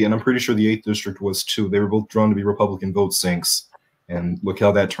drawn to be, and I'm pretty sure the 8th district was too. They were both drawn to be Republican vote sinks, and look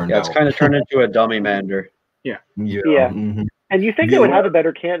how that turned out. Yeah, it's kind of turned into a dummy mander. Yeah. And you think they would have a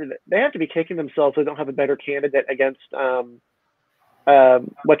better candidate? They have to be kicking themselves if they don't have a better candidate against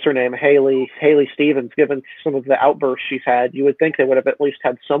what's her name, Haley Stevens. Given some of the outbursts she's had, you would think they would have at least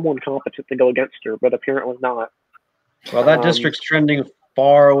had someone competent to go against her, but apparently not. Well, that district's trending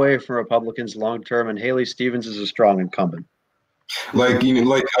far away from Republicans long term, and Haley Stevens is a strong incumbent. In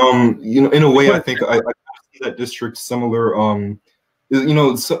a way, I think I see that district similar. You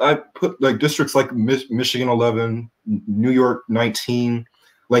know, so I put like districts like Michigan 11, New York 19,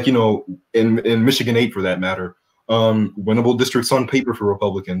 like, you know, in Michigan 8 for that matter, winnable districts on paper for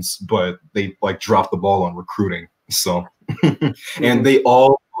Republicans, but they like dropped the ball on recruiting. So, and they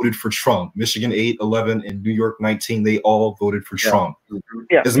all voted for Trump. Michigan 8, 11, and New York 19, they all voted for Trump.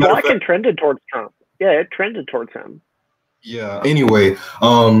 Yeah, Blacken trended towards Trump. Yeah, it trended towards him. Yeah. Anyway,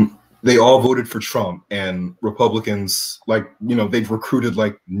 they all voted for Trump, and Republicans, like, you know, they've recruited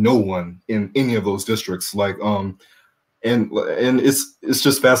like no one in any of those districts. Like, and it's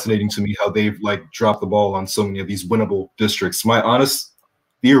just fascinating to me how they've like dropped the ball on so many of these winnable districts. My honest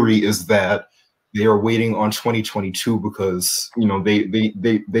theory is that they are waiting on 2022 because, you know, they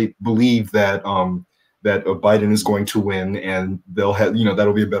believe that that Biden is going to win, and they'll have, you know,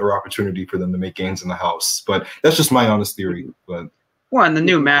 that'll be a better opportunity for them to make gains in the House. But that's just my honest theory. But well, and the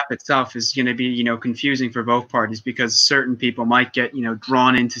new map itself is going to be, you know, confusing for both parties because certain people might get, you know,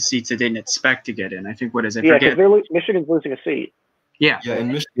 drawn into seats they didn't expect to get in. I think, what is it? Yeah, because Michigan's losing a seat. Yeah. Yeah, and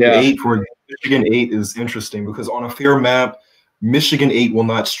Michigan 8 is interesting because on a fair map, Michigan 8 will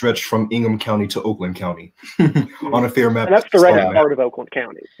not stretch from Ingham County to Oakland County on a fair map. And that's the reddest part of Oakland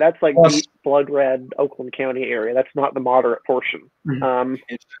County. That's like deep blood red Oakland County area. That's not the moderate portion. And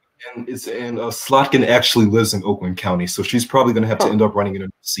Slotkin actually lives in Oakland County, so she's probably going to have to end up running in a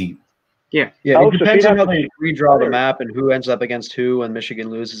seat. Yeah, it depends on how they redraw the map and who ends up against who when Michigan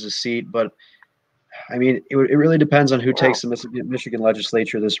loses a seat. But I mean, it really depends on who takes the Michigan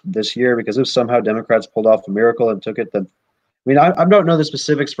legislature this year, because if somehow Democrats pulled off a miracle and took it, then I mean, I don't know the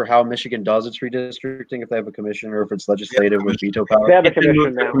specifics for how Michigan does its redistricting, if they have a commission or if it's legislative with veto power. They have a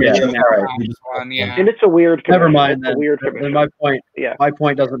commission now. And it's a weird commission. Never mind. Then. Then my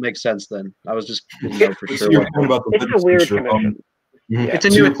point doesn't make sense. Then I was just for sure. It's a weird commission. It's a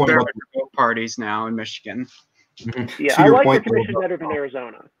new experiment for both parties now in Michigan. Yeah, I like the commission better than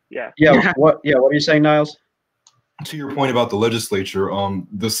Arizona. Yeah. Yeah. What are you saying, Niles? To your point about the legislature,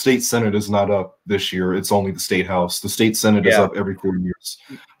 the state senate is not up this year. It's only the state house. The state senate is up every 4 years.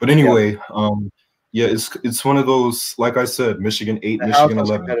 But anyway, it's one of those. Like I said, Michigan 8, Michigan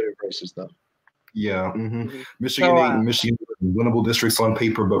 11. Competitive races, though. Yeah, Michigan 8 and Michigan 11, winnable districts on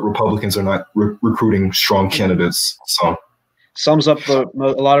paper, but Republicans are not recruiting strong candidates. So sums up a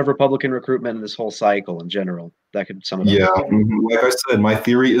lot of Republican recruitment in this whole cycle in general. That could sum it up. Yeah, like I said, my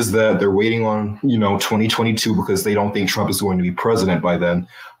theory is that they're waiting on 2022 because they don't think Trump is going to be president by then.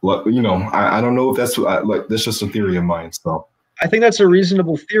 I don't know if that's that's just a theory of mine. So I think that's a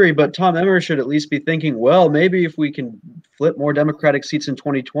reasonable theory, but Tom Emmer should at least be thinking, well, maybe if we can flip more Democratic seats in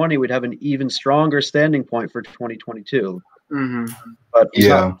 2020, we'd have an even stronger standing point for 2022. But he's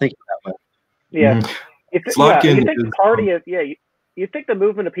not thinking that way. Yeah. You think the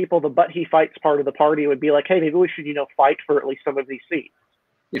movement of people, the but he fights part of the party, would be like, hey, maybe we should, fight for at least some of these seats.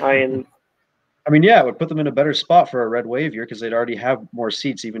 I mean, yeah, it would put them in a better spot for a red wave year because they'd already have more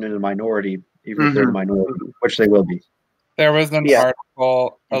seats, even in a minority, even if they're a minority, which they will be. There was an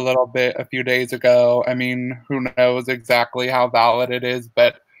article a few days ago. I mean, who knows exactly how valid it is,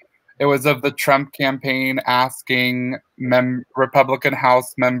 but it was of the Trump campaign asking Republican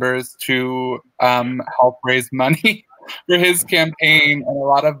House members to help raise money for his campaign, and a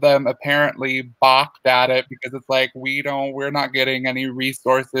lot of them apparently balked at it because it's like, we're not getting any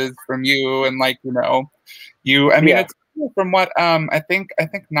resources from you, and it's from what I think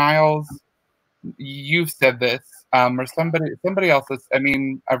Niles, you've said this, or somebody else has,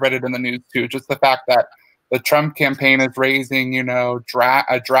 I read it in the news too, just the fact that the Trump campaign is raising, a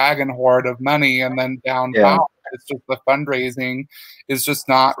dragon hoard of money, and then down south, it's just the fundraising is just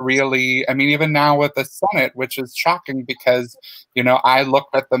not really. Even now with the Senate, which is shocking because, I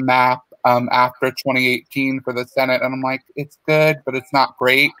looked at the map after 2018 for the Senate, and I'm like, it's good, but it's not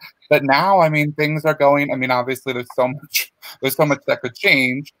great. But now, things are going. Obviously, there's so much that could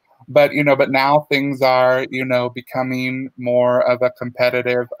change. But now things are, becoming more of a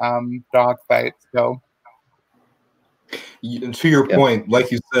competitive dogfight. So. To your point,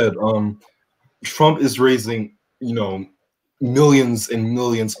 like you said, Trump is raising, millions and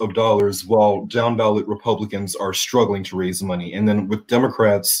millions of dollars while down ballot Republicans are struggling to raise money. And then with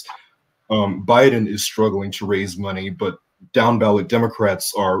Democrats, Biden is struggling to raise money, but down ballot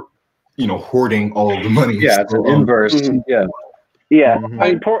Democrats are, hoarding all of the money. Yeah, it's an inverse. Yeah,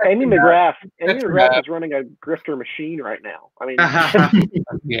 poor Amy McGrath. Amy McGrath is running a grifter machine right now.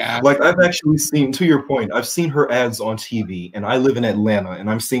 Yeah. Like I've actually seen, to your point, I've seen her ads on TV, and I live in Atlanta, and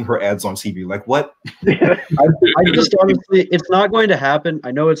I'm seeing her ads on TV. Like what? I just honestly, it's not going to happen.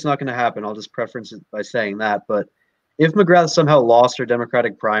 I know it's not going to happen. I'll just preference it by saying that. But if McGrath somehow lost her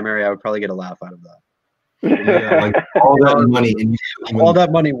Democratic primary, I would probably get a laugh out of that. Yeah, like all that money and all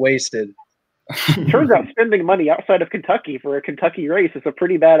that money wasted. Turns out spending money outside of Kentucky for a Kentucky race is a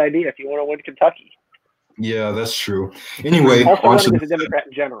pretty bad idea if you want to win Kentucky. Yeah, that's true. Anyway, also running as a Democrat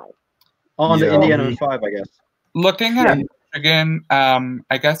in general. On to Indiana 5, I guess. Looking at Michigan,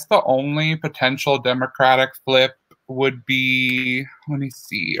 I guess the only potential Democratic flip would be, let me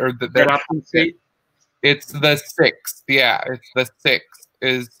see, or it's the 6th. Yeah, it's the 6th.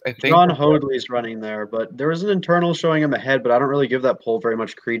 Is I think John Hoadley's running there, but there was an internal showing him ahead, but I don't really give that poll very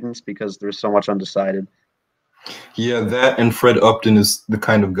much credence because there's so much undecided. Yeah, that and Fred Upton is the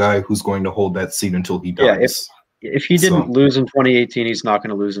kind of guy who's going to hold that seat until he dies. Yeah, if he didn't lose in 2018, he's not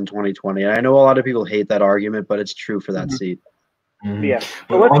going to lose in 2020. And I know a lot of people hate that argument, but it's true for that seat. Yeah.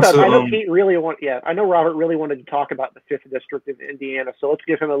 So let's. I know Pete really I know Robert really wanted to talk about the 5th district of Indiana. So let's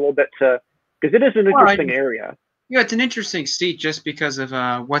give him a little bit because it is an interesting area. Yeah, it's an interesting seat just because of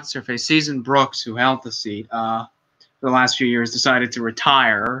what's her face, Susan Brooks, who held the seat for the last few years, decided to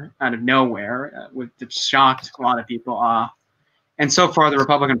retire out of nowhere, which shocked a lot of people. And so far, the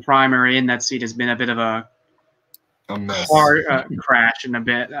Republican primary in that seat has been a bit of a car crash in a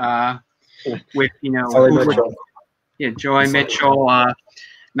bit with Joy Mitchell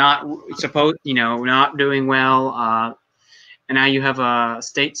not doing well. And now you have a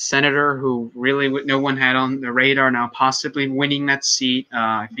state senator who really no one had on the radar now possibly winning that seat.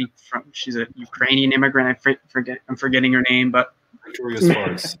 I think she's a Ukrainian immigrant. I'm forgetting her name, but Victoria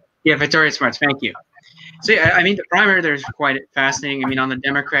Sparks. Yeah, Victoria Sparks. Thank you. So I mean, the primary there is quite fascinating. I mean, on the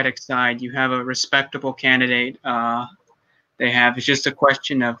Democratic side, you have a respectable candidate. It's just a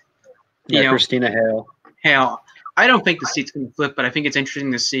question of Christina Hale. I don't think the seat's going to flip, but I think it's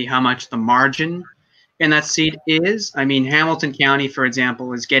interesting to see how much the margin in that seat is. I mean, Hamilton County, for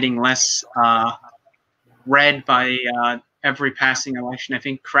example, is getting less red by every passing election. I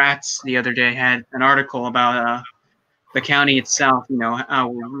think Kratz the other day had an article about the county itself, how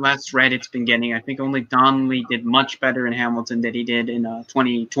less red it's been getting. I think only Donnelly did much better in Hamilton than he did in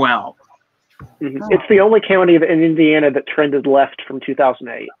 2012. It's the only county in Indiana that trended left from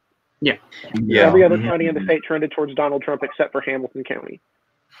 2008. Yeah. Every other county in the state trended towards Donald Trump except for Hamilton County.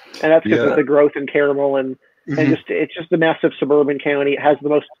 And that's because of the growth in Carmel and it's just a massive suburban county.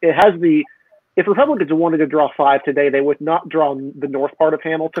 If Republicans wanted to draw 5 today, they would not draw the north part of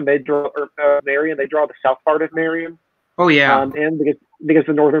Hamilton. They'd draw Marion. They draw the south part of Marion. Oh yeah. And because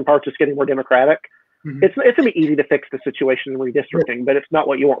the northern part's just getting more Democratic. It's going to be easy to fix the situation in redistricting, but it's not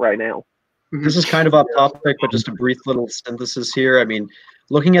what you want right now. This is kind of off topic, but just a brief little synthesis here. I mean,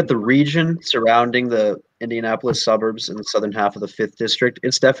 looking at the region surrounding the Indianapolis suburbs in the southern half of the 5th district,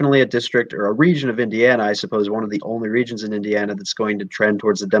 it's definitely a district or a region of Indiana, I suppose, one of the only regions in Indiana that's going to trend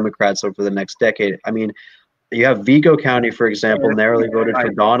towards the Democrats over the next decade. I mean, you have Vigo County, for example, narrowly voted for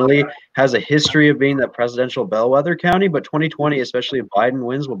Donnelly, has a history of being that presidential bellwether county, but 2020, especially if Biden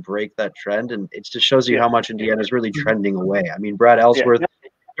wins, will break that trend. And it just shows you how much Indiana is really trending away. I mean, Brad Ellsworth,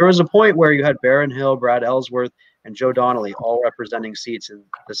 there was a point where you had Barron Hill, Brad Ellsworth, and Joe Donnelly all representing seats in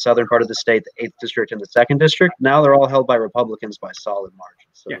the southern part of the state, the 8th district and the 2nd district. Now they're all held by Republicans by solid margins.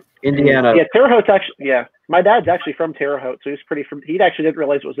 So Indiana. Yeah, Terre Haute's actually, my dad's actually from Terre Haute, so he actually didn't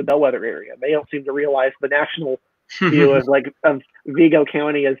realize it was a bellwether area. They don't seem to realize the national view of Vigo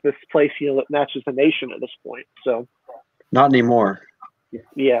County as this place, that matches the nation at this point. So. Not anymore.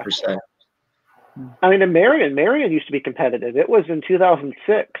 Yeah. Per se. I mean, in Marion used to be competitive. It was in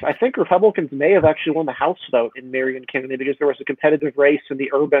 2006. I think Republicans may have actually won the House vote in Marion County because there was a competitive race in the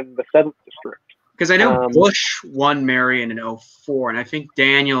 7th district. Because I know Bush won Marion in 2004, and I think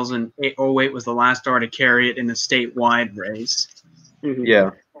Daniels in 2008 was the last star to carry it in the statewide race. Yeah.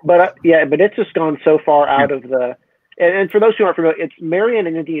 But it's just gone so far out of the. And for those who aren't familiar, it's Marion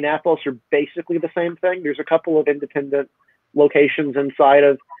and Indianapolis are basically the same thing. There's a couple of independent locations inside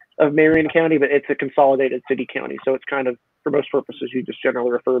of Marion County, but it's a consolidated city county. So it's kind of, for most purposes, you just generally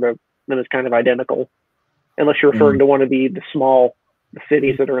refer to them as kind of identical, unless you're referring to one of the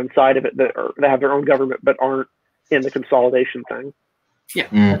cities that are inside of it that have their own government but aren't in the consolidation thing.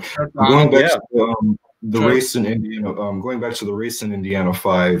 Yeah. Going back to the race in Indiana, going back to the race in Indiana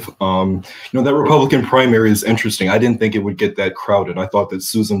 5, that Republican primary is interesting. I didn't think it would get that crowded. I thought that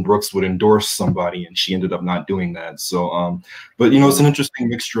Susan Brooks would endorse somebody, and she ended up not doing that. So, but it's an interesting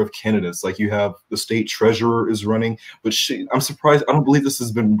mixture of candidates. Like you have the state treasurer is running, but I'm surprised. I don't believe this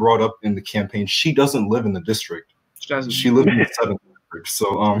has been brought up in the campaign. She doesn't live in the district. She lives in the 7th.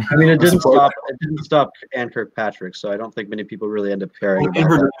 So I mean, it didn't stop Ann Kirkpatrick, so I don't think many people really end up caring about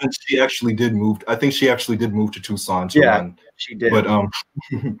that. She actually did move. I think she actually did move to Tucson to run. She did. But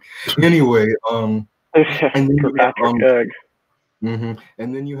anyway, And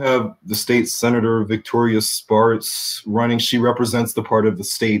then you have the state senator Victoria Spartz running. She represents the part of the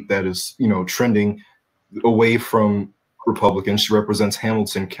state that is, trending away from Republicans. She represents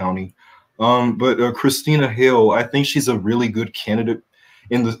Hamilton County. But Christina Hale, I think she's a really good candidate.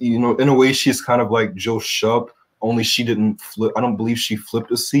 In a way, she's kind of like Joe Shupp, only she didn't flip. I don't believe she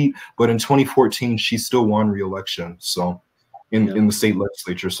flipped a seat, but in 2014, she still won re-election. So in the state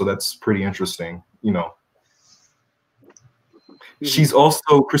legislature. So that's pretty interesting, She's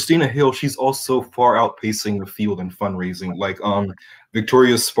also, Christina Hill, she's also far outpacing the field in fundraising. Like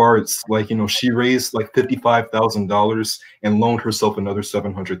Victoria Spartz, she raised like $55,000 and loaned herself another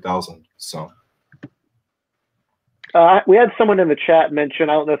 $700,000. So we had someone in the chat mention,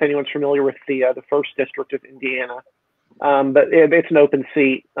 I don't know if anyone's familiar with the first district of Indiana, but it's an open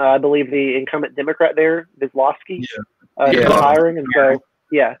seat. I believe the incumbent Democrat there, Kozlowski, is hiring, and so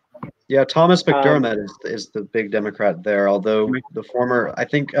Yeah, Thomas McDermott is the big Democrat there. Although the former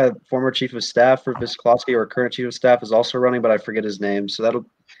chief of staff for Kozlowski, or current chief of staff, is also running, but I forget his name. So that'll.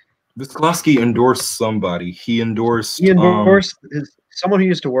 Kozlowski endorsed somebody. He endorsed someone who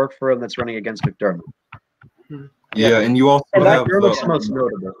used to work for him that's running against McDermott. Yeah, and you also have McDermott's most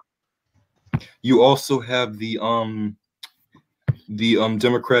notable. You also have the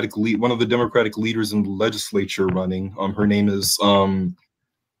Democratic lead, one of the Democratic leaders in the legislature running. Her name is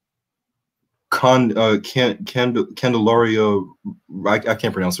Candelaria. I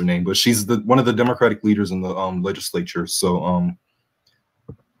can't pronounce her name, but she's one of the Democratic leaders in the legislature. So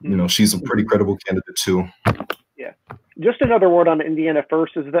she's a pretty credible candidate too. Yeah. Just another word on Indiana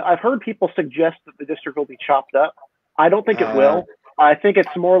first is that I've heard people suggest that the district will be chopped up. I don't think it will. I think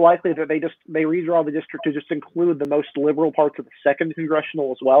it's more likely that they redraw the district to just include the most liberal parts of the second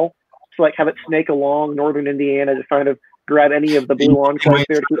congressional as well. So like have it snake along northern Indiana to kind of grab any of the blue enclaves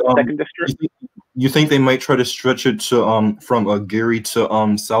there to keep the second district. You think they might try to stretch it to from Gary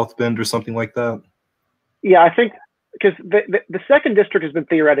to South Bend or something like that? Yeah, I think because the second district has been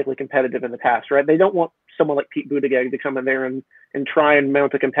theoretically competitive in the past, right? They don't want someone like Pete Buttigieg to come in there and try and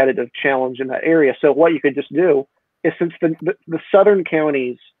mount a competitive challenge in that area. So what you could just do is, since the southern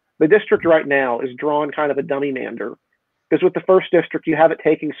counties, the district right now is drawn kind of a dummy mander, because with the first district, you have it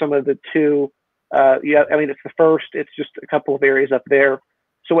taking some of the two, it's the first, it's just a couple of areas up there.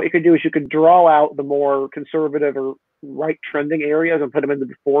 So what you could do is you could draw out the more conservative or right trending areas and put them into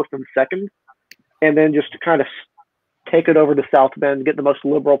the fourth and second, and then just kind of take it over to South Bend, get the most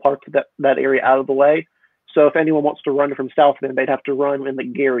liberal parts of that area out of the way. So if anyone wants to run from South Bend, they'd have to run in the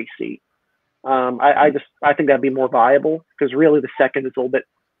Gary seat. I think that'd be more viable, because really the second is a little bit,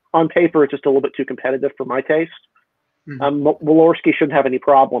 on paper, it's just a little bit too competitive for my taste. Walorski shouldn't have any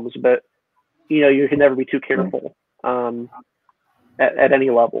problems, but you can never be too careful at any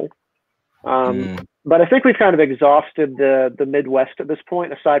level. But I think we've kind of exhausted the Midwest at this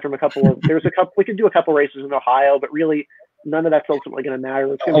point. Aside from we could do a couple races in Ohio, but really none of that's ultimately going to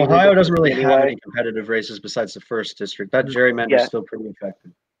matter. Ohio doesn't really have any competitive races besides the first district. That gerrymander is still pretty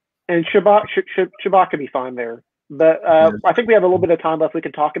effective. And Shabbat could be fine there. But I think we have a little bit of time left. We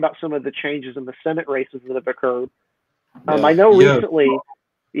can talk about some of the changes in the Senate races that have occurred. I know recently,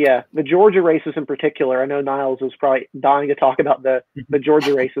 the Georgia races in particular, I know Niles is probably dying to talk about the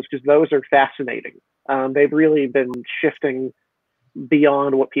Georgia races, because those are fascinating. They've really been shifting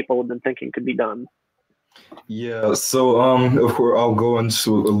beyond what people have been thinking could be done. Yeah, so of course I'll go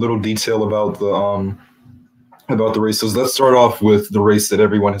into a little detail about the races. Let's start off with the race that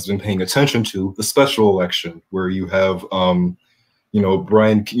everyone has been paying attention to, the special election, where you have Brian,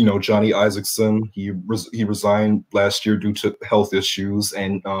 Johnny Isaacson. He resigned last year due to health issues,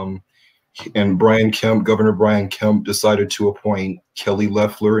 and Governor Brian Kemp decided to appoint Kelly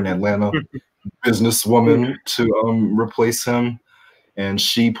Loeffler, an Atlanta businesswoman, to replace him. And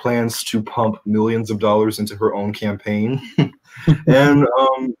she plans to pump millions of dollars into her own campaign. And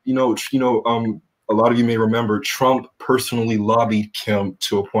a lot of you may remember Trump personally lobbied Kemp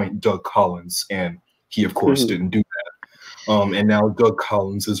to appoint Doug Collins, and he of course didn't do that. And now Doug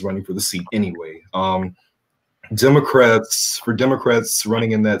Collins is running for the seat anyway. Democrats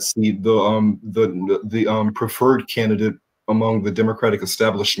running in that seat, the preferred candidate among the Democratic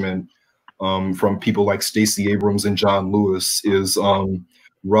establishment, from people like Stacey Abrams and John Lewis, is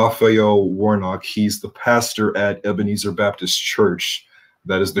Raphael Warnock. He's the pastor at Ebenezer Baptist Church.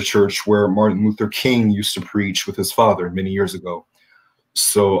 That is the church where Martin Luther King used to preach with his father many years ago.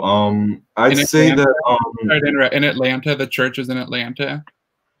 So I'd say that in Atlanta, the church is in Atlanta.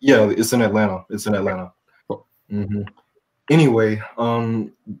 Yeah, it's in Atlanta. Anyway,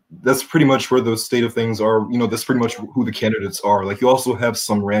 that's pretty much where the state of things are. That's pretty much who the candidates are. Like, you also have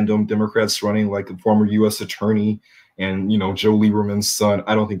some random Democrats running, like a former U.S. attorney and Joe Lieberman's son.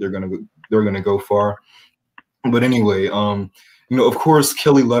 I don't think they're gonna go far. But anyway, of course,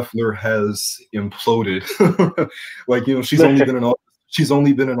 Kelly Loeffler has imploded. Like, she's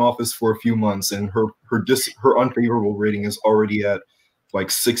only been in office for a few months, and her unfavorable rating is already at like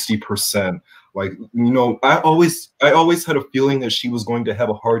 60%. Like, I always had a feeling that she was going to have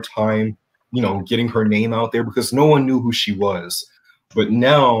a hard time, getting her name out there because no one knew who she was. But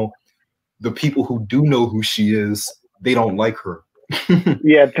now, the people who do know who she is, they don't like her.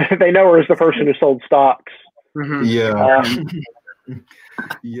 Yeah, they know her as the person who sold stocks. Mm-hmm. Yeah.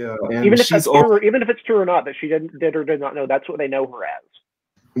 Yeah. And even if that's true, even if it's true or not that she did or did not know, that's what they know her as.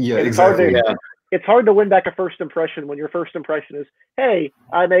 Yeah, and exactly. It's hard to win back a first impression when your first impression is, "Hey,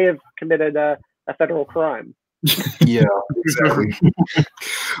 I may have committed a federal crime." Yeah, exactly.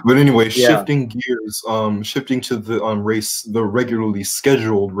 But anyway, shifting gears, shifting to the race, the regularly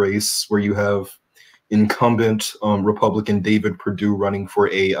scheduled race where you have incumbent Republican David Perdue running for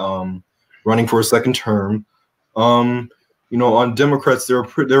a second term. On Democrats, there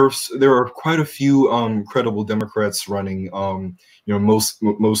are quite a few credible Democrats running. The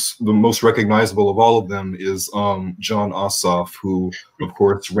most recognizable of all of them is John Ossoff, who of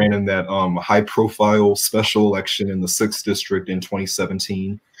course ran in that high-profile special election in the 6th district in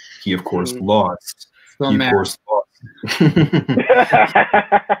 2017. He of course lost. I'm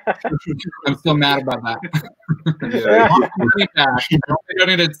still mad about that. I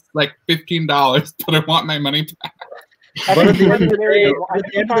donated like $15, but I want my money back. But at the end of the day,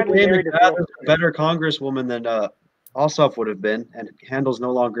 there's a better congresswoman than Ossoff would have been, and Handel's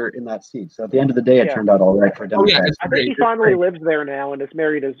no longer in that seat. So at the end of the day, it turned out all right for Democrats. I think he finally lives there now and is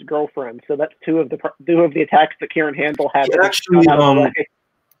married his girlfriend. So that's two of the attacks that Karen Handel had. Actually, I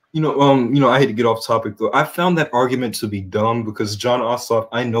hate to get off topic though. I found that argument to be dumb because John Ossoff,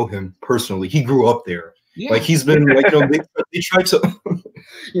 I know him personally. He grew up there. Yeah. Like he's been like they tried to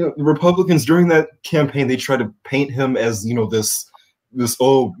the Republicans during that campaign, they tried to paint him as this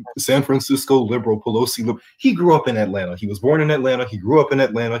San Francisco liberal, Pelosi liberal. He grew up in Atlanta. He was born in Atlanta. He grew up in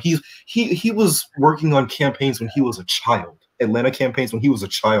Atlanta. He was working on campaigns when he was a child. Atlanta campaigns when he was a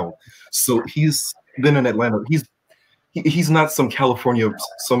child. So he's been in Atlanta. He's not some California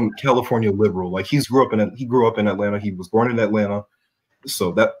liberal. Like he grew up in Atlanta. He was born in Atlanta.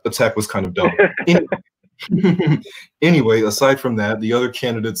 So that attack was kind of dumb. Anyway, aside from that, the other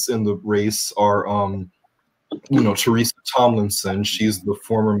candidates in the race are Teresa Tomlinson. She's the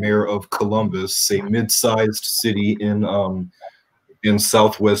former mayor of Columbus, a mid-sized city in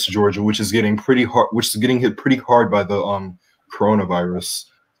Southwest Georgia, which is getting hit pretty hard by the coronavirus.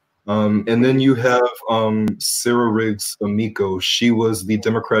 And then you have Sarah Riggs Amico. She was the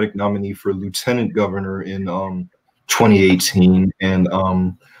Democratic nominee for lieutenant governor in 2018. And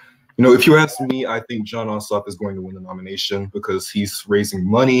if you ask me, I think John Ossoff is going to win the nomination because he's raising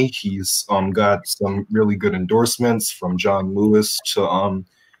money. He's got some really good endorsements from John Lewis to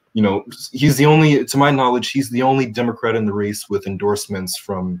he's the only, to my knowledge, he's the only Democrat in the race with endorsements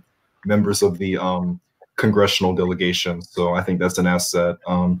from members of the congressional delegation. So I think that's an asset.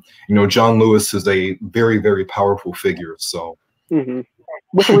 John Lewis is a very, very powerful figure. So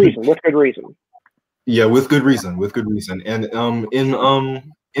with good reason. Yeah, with good reason. And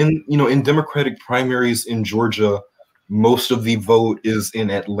in Democratic primaries in Georgia, most of the vote is in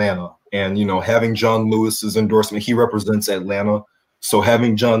Atlanta. And, having John Lewis's endorsement, he represents Atlanta. So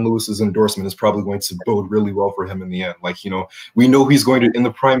having John Lewis's endorsement is probably going to bode really well for him in the end. Like, we know he's going to, in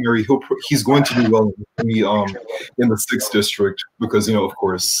the primary, he's going to do well in the 6th district because, of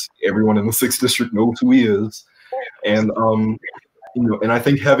course, everyone in the 6th district knows who he is. And, and I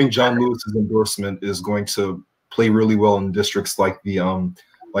think having John Lewis's endorsement is going to play really well in districts like the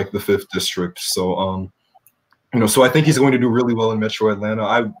 5th district. So so I think he's going to do really well in Metro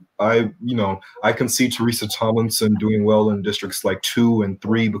Atlanta. I can see Teresa Tomlinson doing well in districts like 2 and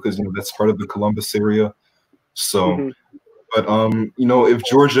 3 because that's part of the Columbus area. So but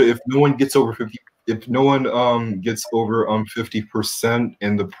if no one gets over 50, if no one gets over 50%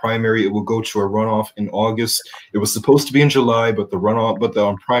 in the primary, it will go to a runoff in August. It was supposed to be in July, but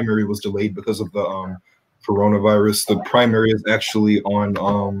the primary was delayed because of the coronavirus. The primary is actually on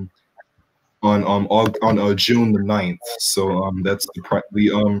June the 9th. So that's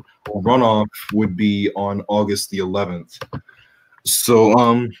the runoff would be on August the 11th.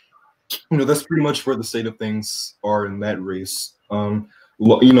 So that's pretty much where the state of things are in that race.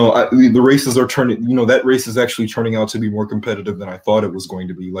 The races are turning. That race is actually turning out to be more competitive than I thought it was going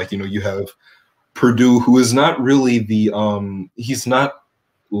to be. Like you have Perdue, who is not really he's not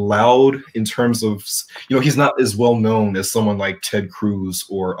loud in terms of he's not as well known as someone like Ted Cruz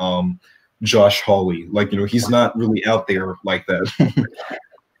or Josh Hawley. Like, he's not really out there like that.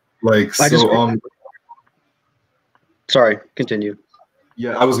 Like, so, sorry, continue.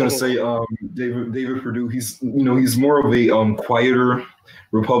 Yeah, I was gonna say, David Perdue. He's more of a quieter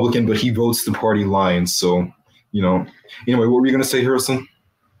Republican, but he votes the party line. So, anyway, what were you gonna say, Harrison?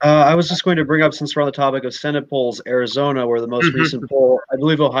 I was just going to bring up, since we're on the topic of Senate polls, Arizona, where the most recent poll, I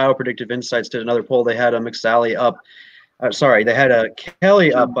believe Ohio Predictive Insights did another poll. They had a McSally up. They had a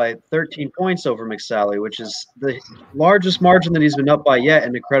Kelly up by 13 points over McSally, which is the largest margin that he's been up by yet,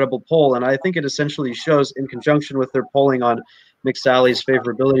 an incredible poll. And I think it essentially shows, in conjunction with their polling on McSally's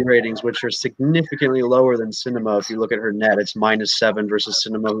favorability ratings, which are significantly lower than Sinema. If you look at her net, it's -7 versus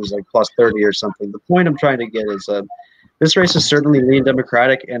Sinema, who's like +30 or something. The point I'm trying to get is this race is certainly lean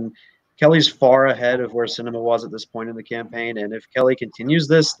Democratic, and Kelly's far ahead of where Sinema was at this point in the campaign. And if Kelly continues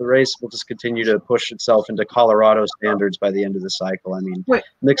this, the race will just continue to push itself into Colorado standards by the end of the cycle. I mean,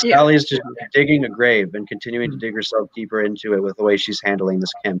 McSally is just digging a grave and continuing to dig herself deeper into it with the way she's handling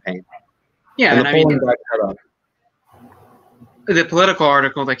this campaign. Yeah, and I mean, back that up. The Political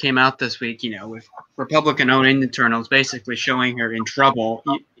article that came out this week, with Republican-owned internals basically showing her in trouble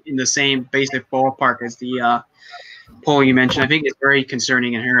in the same basic ballpark as the poll you mentioned. I think it's very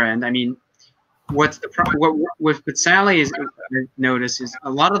concerning in her end. I mean, what Sally is noticed is a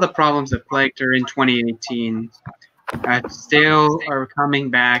lot of the problems that plagued her in 2018 still are coming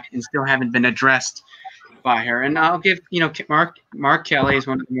back and still haven't been addressed by her. And I'll give Mark Kelly is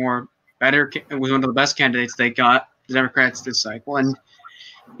one of the best candidates they got, the Democrats, this cycle, and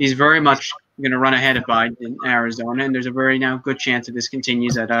he's very much going to run ahead of Biden in Arizona. And there's a very good chance that this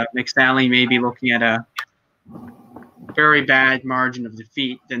continues. That McSally may be looking at a very bad margin of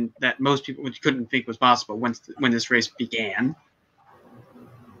defeat than that most people couldn't think was possible when this race began.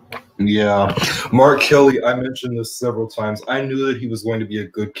 Yeah, Mark Kelly, I mentioned this several times. I knew that he was going to be a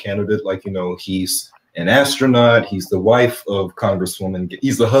good candidate. Like, he's an astronaut. He's the wife of Congresswoman.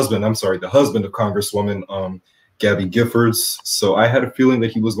 He's the husband of Congresswoman Gabby Giffords. So I had a feeling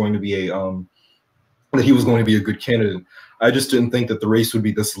that he was going to be a good candidate. I just didn't think that the race would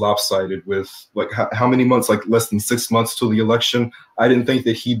be this lopsided with like how many months, like less than 6 months till the election. I didn't think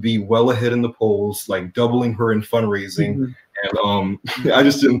that he'd be well ahead in the polls, like doubling her in fundraising. And I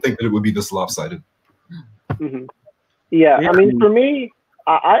just didn't think that it would be this lopsided. Yeah, I mean, for me,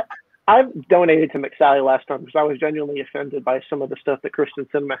 I've donated to McSally last time because I was genuinely offended by some of the stuff that Kristen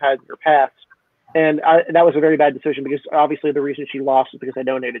Sinema had in her past. And that was a very bad decision because obviously the reason she lost is because I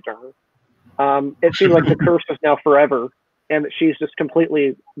donated to her. It seems like the curse is now forever and that she's just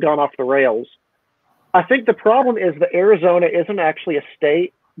completely gone off the rails. I think the problem is that Arizona isn't actually a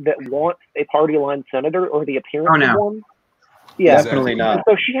state that wants a party line senator or the appearance of one. Yeah, definitely not.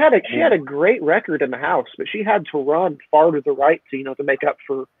 So she had a great record in the House, but she had to run far to the right to to make up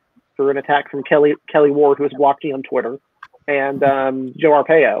for an attack from Kelly Ward, who was blocked on Twitter, and Joe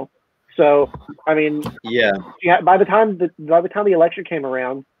Arpaio. So I mean, yeah. By the time the election came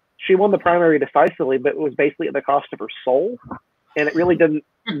around, she won the primary decisively, but it was basically at the cost of her soul, and it really didn't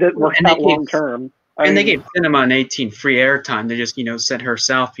work out long term. They gave Sinema an 18 free airtime to just set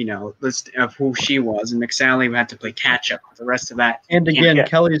herself list of who she was, and McSally had to play catch up with the rest of that. And again,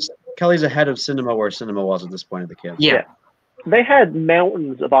 Kelly's ahead of Sinema where Sinema was at this point of the campaign. Yeah. They had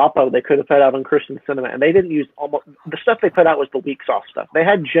mountains of oppo they could have put out on Kristen Sinema, and they didn't use the stuff they put out was the weak sauce stuff. They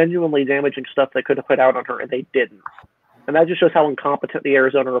had genuinely damaging stuff they could have put out on her, and they didn't. And that just shows how incompetent the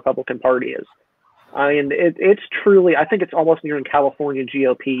Arizona Republican Party is. I mean, it's truly, I think it's almost nearing California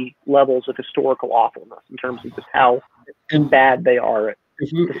GOP levels of historical awfulness in terms of just how bad they are at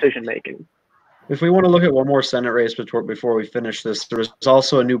decision making. If we want to look at one more Senate race before we finish this, there was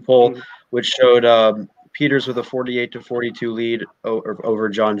also a new poll which showed Peters with a 48-42 lead over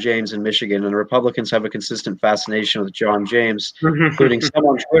John James in Michigan, and the Republicans have a consistent fascination with John James, including some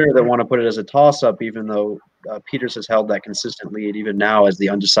on Twitter that want to put it as a toss-up, even though Peters has held that consistent lead even now as the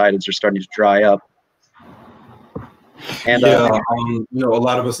undecideds are starting to dry up. And a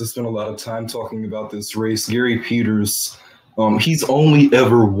lot of us have spent a lot of time talking about this race. Gary Peters, he's only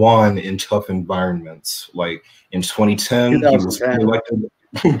ever won in tough environments. Like in 2010, he was reelected.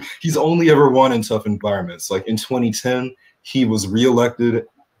 He's only ever won in tough environments. Like in 2010, he was reelected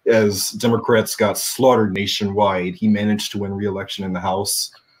as Democrats got slaughtered nationwide. He managed to win reelection in the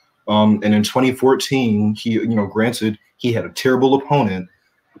House. And in 2014, granted, he had a terrible opponent.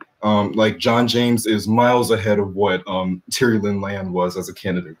 Like John James is miles ahead of what Terry Lynn Land was as a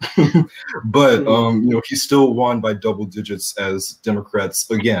candidate. But, he still won by double digits as Democrats,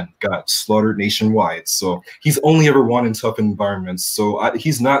 again, got slaughtered nationwide. So he's only ever won in tough environments. So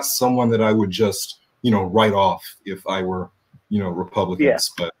he's not someone that I would just, write off if I were,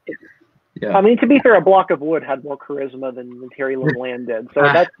 Republicans. Yeah. Yeah. I mean, to be fair, a block of wood had more charisma than Terry Lynn Land did, so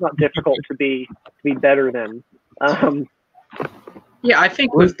that's not difficult to be better than. Yeah, I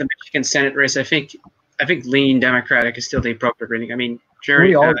think with the Michigan Senate race, I think lean Democratic is still the appropriate rating. I mean, Jerry.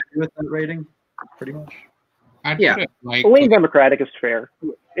 We all agree with that rating, pretty much. Yeah, lean Democratic is fair.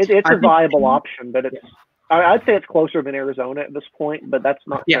 It's a viable option, but I'd say it's closer than Arizona at this point, but that's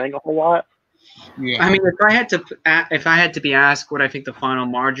not saying a whole lot. Yeah. I mean, if I had to be asked what I think the final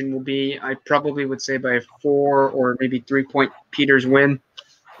margin will be, I probably would say by a 4 or maybe 3-point Peters win.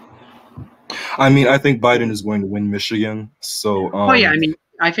 I mean, I think Biden is going to win Michigan. So. I mean,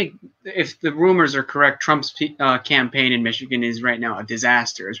 I think if the rumors are correct, Trump's campaign in Michigan is right now a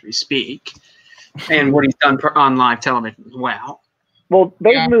disaster as we speak, and what he's done on live television as well. Well,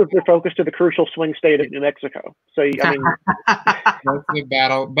 they've moved their focus to the crucial swing state of New Mexico. So I mean, that's a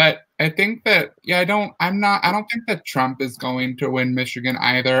battle. But I think that I don't think that Trump is going to win Michigan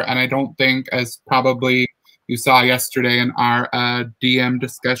either, and I don't think, as probably you saw yesterday in our DM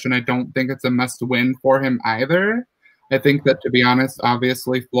discussion, I don't think it's a must-win for him either. I think that, to be honest,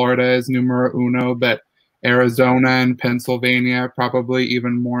 obviously Florida is numero uno, but Arizona and Pennsylvania are probably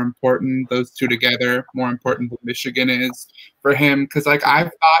even more important. Those two together, more important than Michigan is for him. Because I've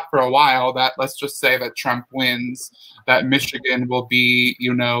thought for a while that, let's just say that Trump wins, that Michigan will be,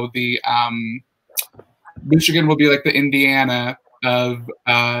 Michigan will be like the Indiana of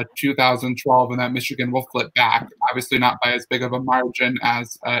 2012, and that Michigan will flip back. Obviously not by as big of a margin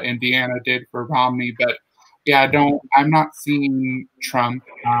as Indiana did for Romney, but I'm not seeing Trump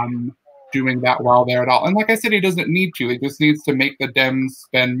doing that well there at all. And like I said, he doesn't need to. He just needs to make the Dems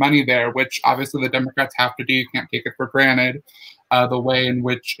spend money there, which obviously the Democrats have to do. You can't take it for granted. The way in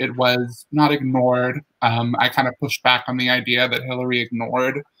which it was not ignored. I kind of pushed back on the idea that Hillary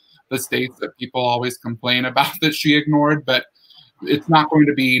ignored the states that people always complain about that she ignored, but it's not going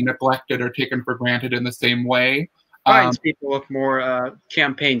to be neglected or taken for granted in the same way. Biden's people look more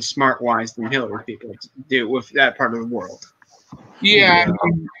campaign smart-wise than Hillary people do with that part of the world. Yeah.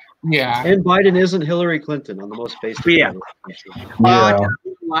 And Biden isn't Hillary Clinton on the most basic level.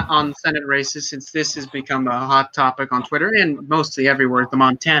 On Senate races, since this has become a hot topic on Twitter and mostly everywhere, the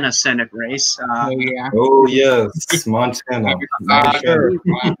Montana Senate race. Oh, yes, Montana.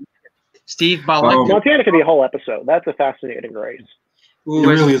 Steve Bullock. Montana could be a whole episode. That's a fascinating race. It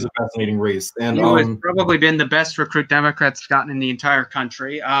really is a fascinating race. And who has probably been the best recruit Democrats gotten in the entire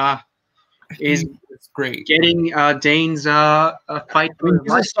country. Is great getting Dane's a fight.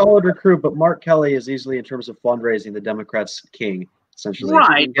 He's a solid recruit, but Mark Kelly is easily, in terms of fundraising, the Democrats' king, essentially.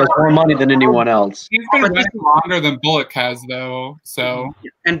 Right. He has more money than anyone else. He's been running longer than Bullock has, though. So,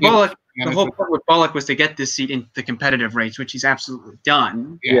 and Bullock, the whole point with Bullock was to get this seat in the competitive race, which he's absolutely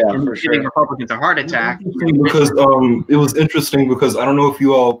done. Yeah, and for sure. giving Republicans a heart attack. Because it was interesting because I don't know if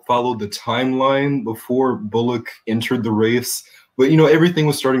you all followed the timeline before Bullock entered the race. But, everything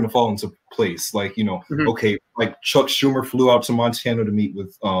was starting to fall into place. Like, okay, like Chuck Schumer flew out to Montana to meet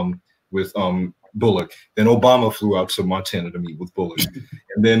with Bullock. Then Obama flew out to Montana to meet with Bullock.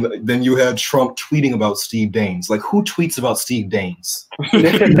 And then you had Trump tweeting about Steve Daines. Like, who tweets about Steve Daines?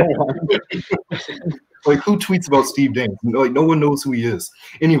 Like, who tweets about Steve Daines? Like, no one knows who he is.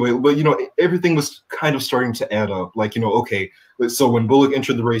 Anyway, but, everything was kind of starting to add up. Like, okay, so when Bullock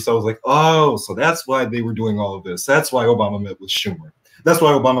entered the race, I was like, oh, so that's why they were doing all of this. That's why Obama met with Schumer. That's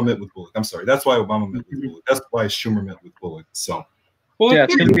why Obama met with Bullock. I'm sorry. That's why Obama met with Bullock. That's why Schumer met with Bullock. So. Well, yeah,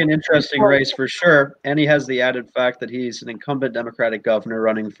 it's going to be an interesting race for sure. And he has the added fact that he's an incumbent Democratic governor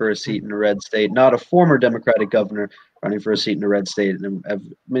running for a seat in a red state, not a former Democratic governor running for a seat in a red state. And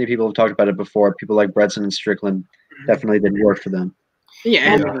many people have talked about it before. People like Bredesen and Strickland definitely didn't work for them.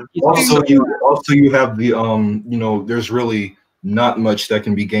 Yeah. Also, you have the there's really not much that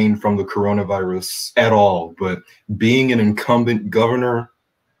can be gained from the coronavirus at all. But being an incumbent governor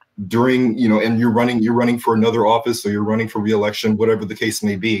during, and you're running for another office, or you're running for re-election, whatever the case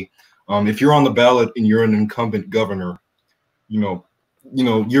may be. If you're on the ballot and you're an incumbent governor, it'll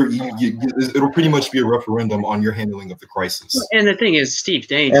pretty much be a referendum on your handling of the crisis. And the thing is, Steve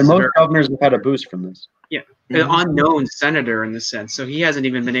Daines, and most governors have had a boost from this. Yeah, an unknown senator in the sense. So he hasn't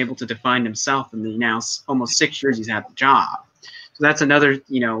even been able to define himself in the now almost 6 years he's had the job. So that's another,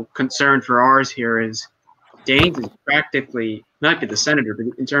 concern for ours here is Daines is practically not be the senator, but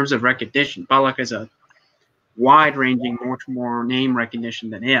in terms of recognition, Bullock has a wide-ranging, much more name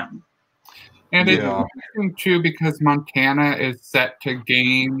recognition than him. And it's interesting too because Montana is set to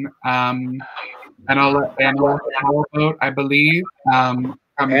gain an electoral vote, I believe, from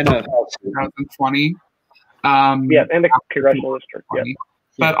 2020. And the congressional district. Yeah.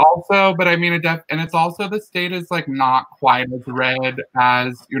 But also, but I mean, and it's also the state is like not quite as red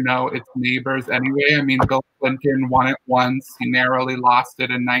as, you know, its neighbors anyway. I mean, Bill Clinton won it once. He narrowly lost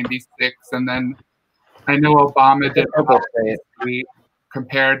it in '96. And then I know Obama did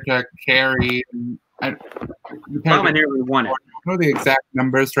compared to Kerry. Obama nearly won it. I don't know the exact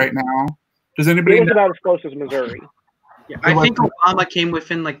numbers right now. Does anybody It was know? about as close as Missouri. Yeah, I think Obama came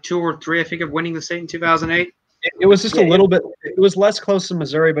within like 2 or 3, I think, of winning the state in 2008. It was just a little bit. It was less close to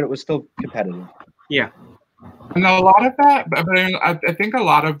Missouri, but it was still competitive. Yeah. And a lot of that, but I think a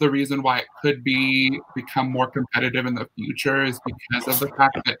lot of the reason why it could become more competitive in the future is because of the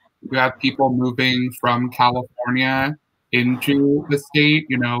fact that you have people moving from California into the state.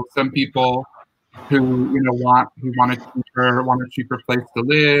 You know, some people who want a cheaper place to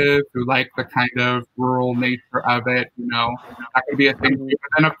live, who like the kind of rural nature of it. You know, that could be a thing. But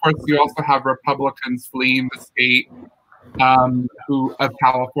then, of course, you also have Republicans fleeing the state of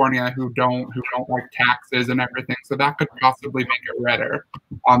California who don't like taxes and everything. So that could possibly make it redder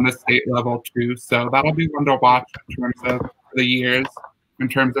on the state level too. So that'll be one to watch in terms of the years, in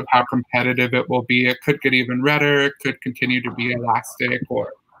terms of how competitive it will be. It could get even redder. It could continue to be elastic,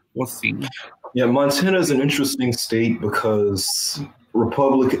 or we'll see. Yeah, Montana is an interesting state because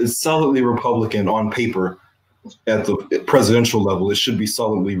it's solidly Republican on paper. At the presidential level, it should be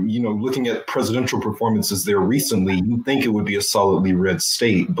solidly, looking at presidential performances there recently, you'd think it would be a solidly red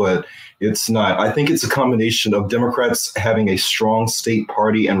state, but it's not. I think it's a combination of Democrats having a strong state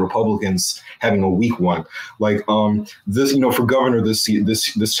party and Republicans having a weak one. Like this, for governor this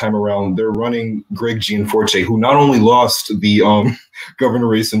time around, they're running Greg Gianforte, who not only lost the governor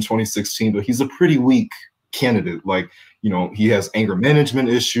race in 2016, but he's a pretty weak candidate. Like, he has anger management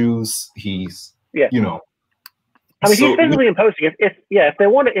issues. He's, I mean, he's physically imposing.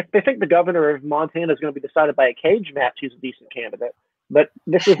 If they think the governor of Montana is going to be decided by a cage match, he's a decent candidate. But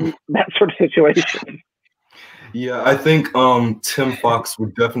this isn't that sort of situation. Yeah, I think Tim Fox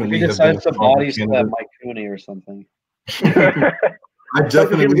would definitely he decides to body slap Mike Cooney or something. I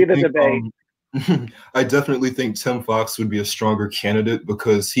definitely think Tim Fox would be a stronger candidate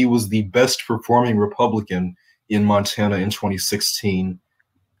because he was the best performing Republican in Montana in 2016.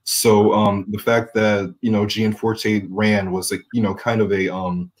 So the fact that Gianforte ran was kind of a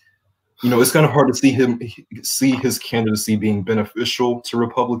it's kind of hard to see his candidacy being beneficial to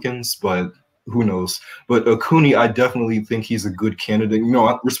Republicans, but who knows? But Cooney, I definitely think he's a good candidate.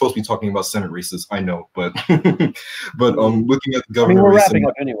 We're supposed to be talking about Senate races, I know, but but looking at the governor we're race, wrapping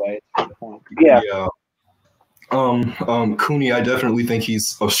up anyway. Yeah. Cooney, I definitely think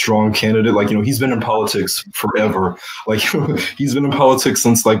he's a strong candidate. Like, he's been in politics forever. Like, he's been in politics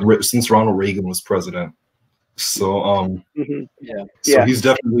since Ronald Reagan was president. So, so he's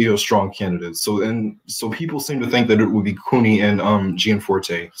definitely a strong candidate. So people seem to think that it would be Cooney and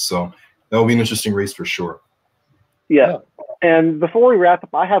Gianforte. So that will be an interesting race for sure. Yeah. And before we wrap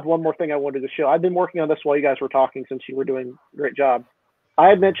up, I have one more thing I wanted to show. I've been working on this while you guys were talking, since you were doing a great job. I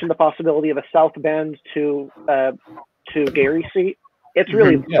had mentioned the possibility of a South Bend to Gary seat. It's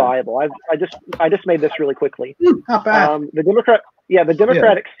really viable. I just made this really quickly. Not bad. The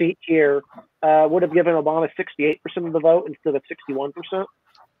Democratic seat here would have given Obama 68% of the vote instead of 61%,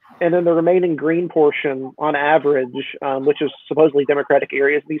 and then the remaining green portion, on average, which is supposedly Democratic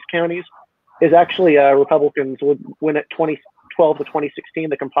areas in these counties, is actually Republicans would win at 2012 to 2016.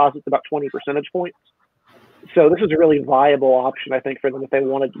 The composite's about 20 percentage points. So this is a really viable option, I think, for them if they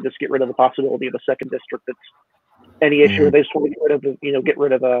wanted to just get rid of the possibility of a second district that's any issue. They just want to get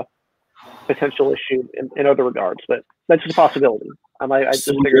rid of a potential issue in other regards. But that's just a possibility.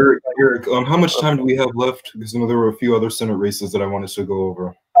 Eric, how much time do we have left? Because there were a few other Senate races that I wanted to go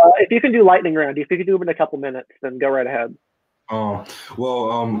over. If you can do lightning round, if you can do them in a couple minutes, then go right ahead. Iowa,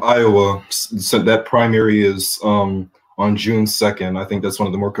 so that primary is on June 2nd. I think that's one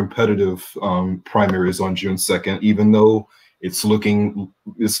of the more competitive primaries on June 2nd, even though it's looking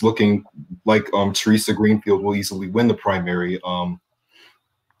like Teresa Greenfield will easily win the primary.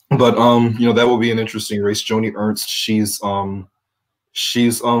 But that will be an interesting race. Joni Ernst, she was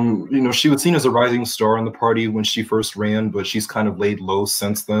seen as a rising star in the party when she first ran, but she's kind of laid low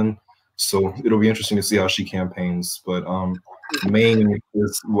since then. So it'll be interesting to see how she campaigns. But Maine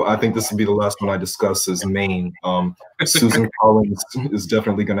is, I think this will be the last one I discuss, is Maine. Susan Collins is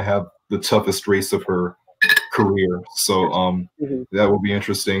definitely going to have the toughest race of her career. So that will be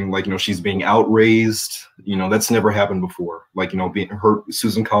interesting. Like, she's being outraised. That's never happened before. Like,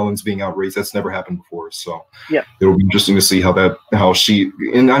 Susan Collins being outraised, that's never happened before. So it'll be interesting to see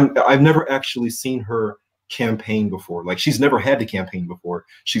I've never actually seen her campaign before. Like, she's never had to campaign before.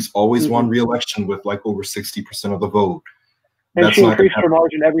 She's always won re-election with like over 60% of the vote. And she increased her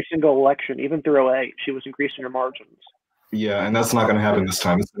margin every single election, even through 2008. She was increasing her margins. Yeah, and that's not going to happen this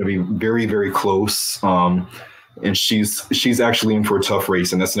time. It's going to be very, very close. And she's actually in for a tough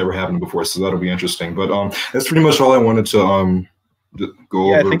race, and that's never happened before, so that'll be interesting. But that's pretty much all I wanted to go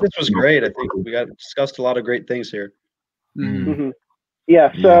over. Yeah, I think this was great. I think we discussed a lot of great things here.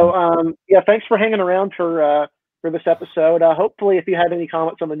 Yeah. So thanks for hanging around for this episode. Hopefully, if you have any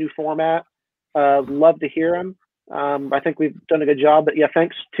comments on the new format, love to hear them. I think we've done a good job. But yeah,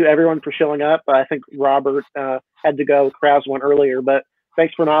 thanks to everyone for showing up. I think Robert had to go. Krause went earlier, but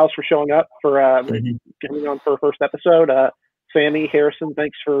thanks for Niles for showing up for coming on for our first episode. Sammy, Harrison,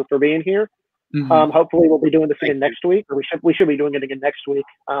 thanks for being here. Hopefully we'll be doing this again next week, or we should be doing it again next week.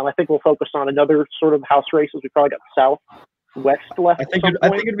 I think we'll focus on another sort of house races. We probably got south, west, left. I think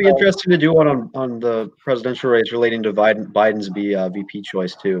it'd be interesting to do one on the presidential race relating to Biden's VP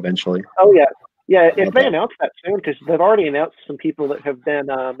choice too eventually. Oh yeah. Yeah, if they announce that soon, because they've already announced some people that have been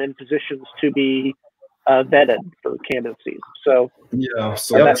in positions to be vetted for candidacies. So yeah,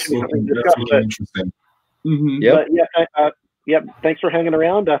 so that's really interesting. Yep. But thanks for hanging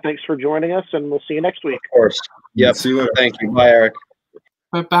around. Thanks for joining us, and we'll see you next week. Of course. Yep. See you later. Thank you. Bye, Eric.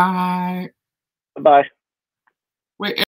 Bye-bye. Bye. Wait.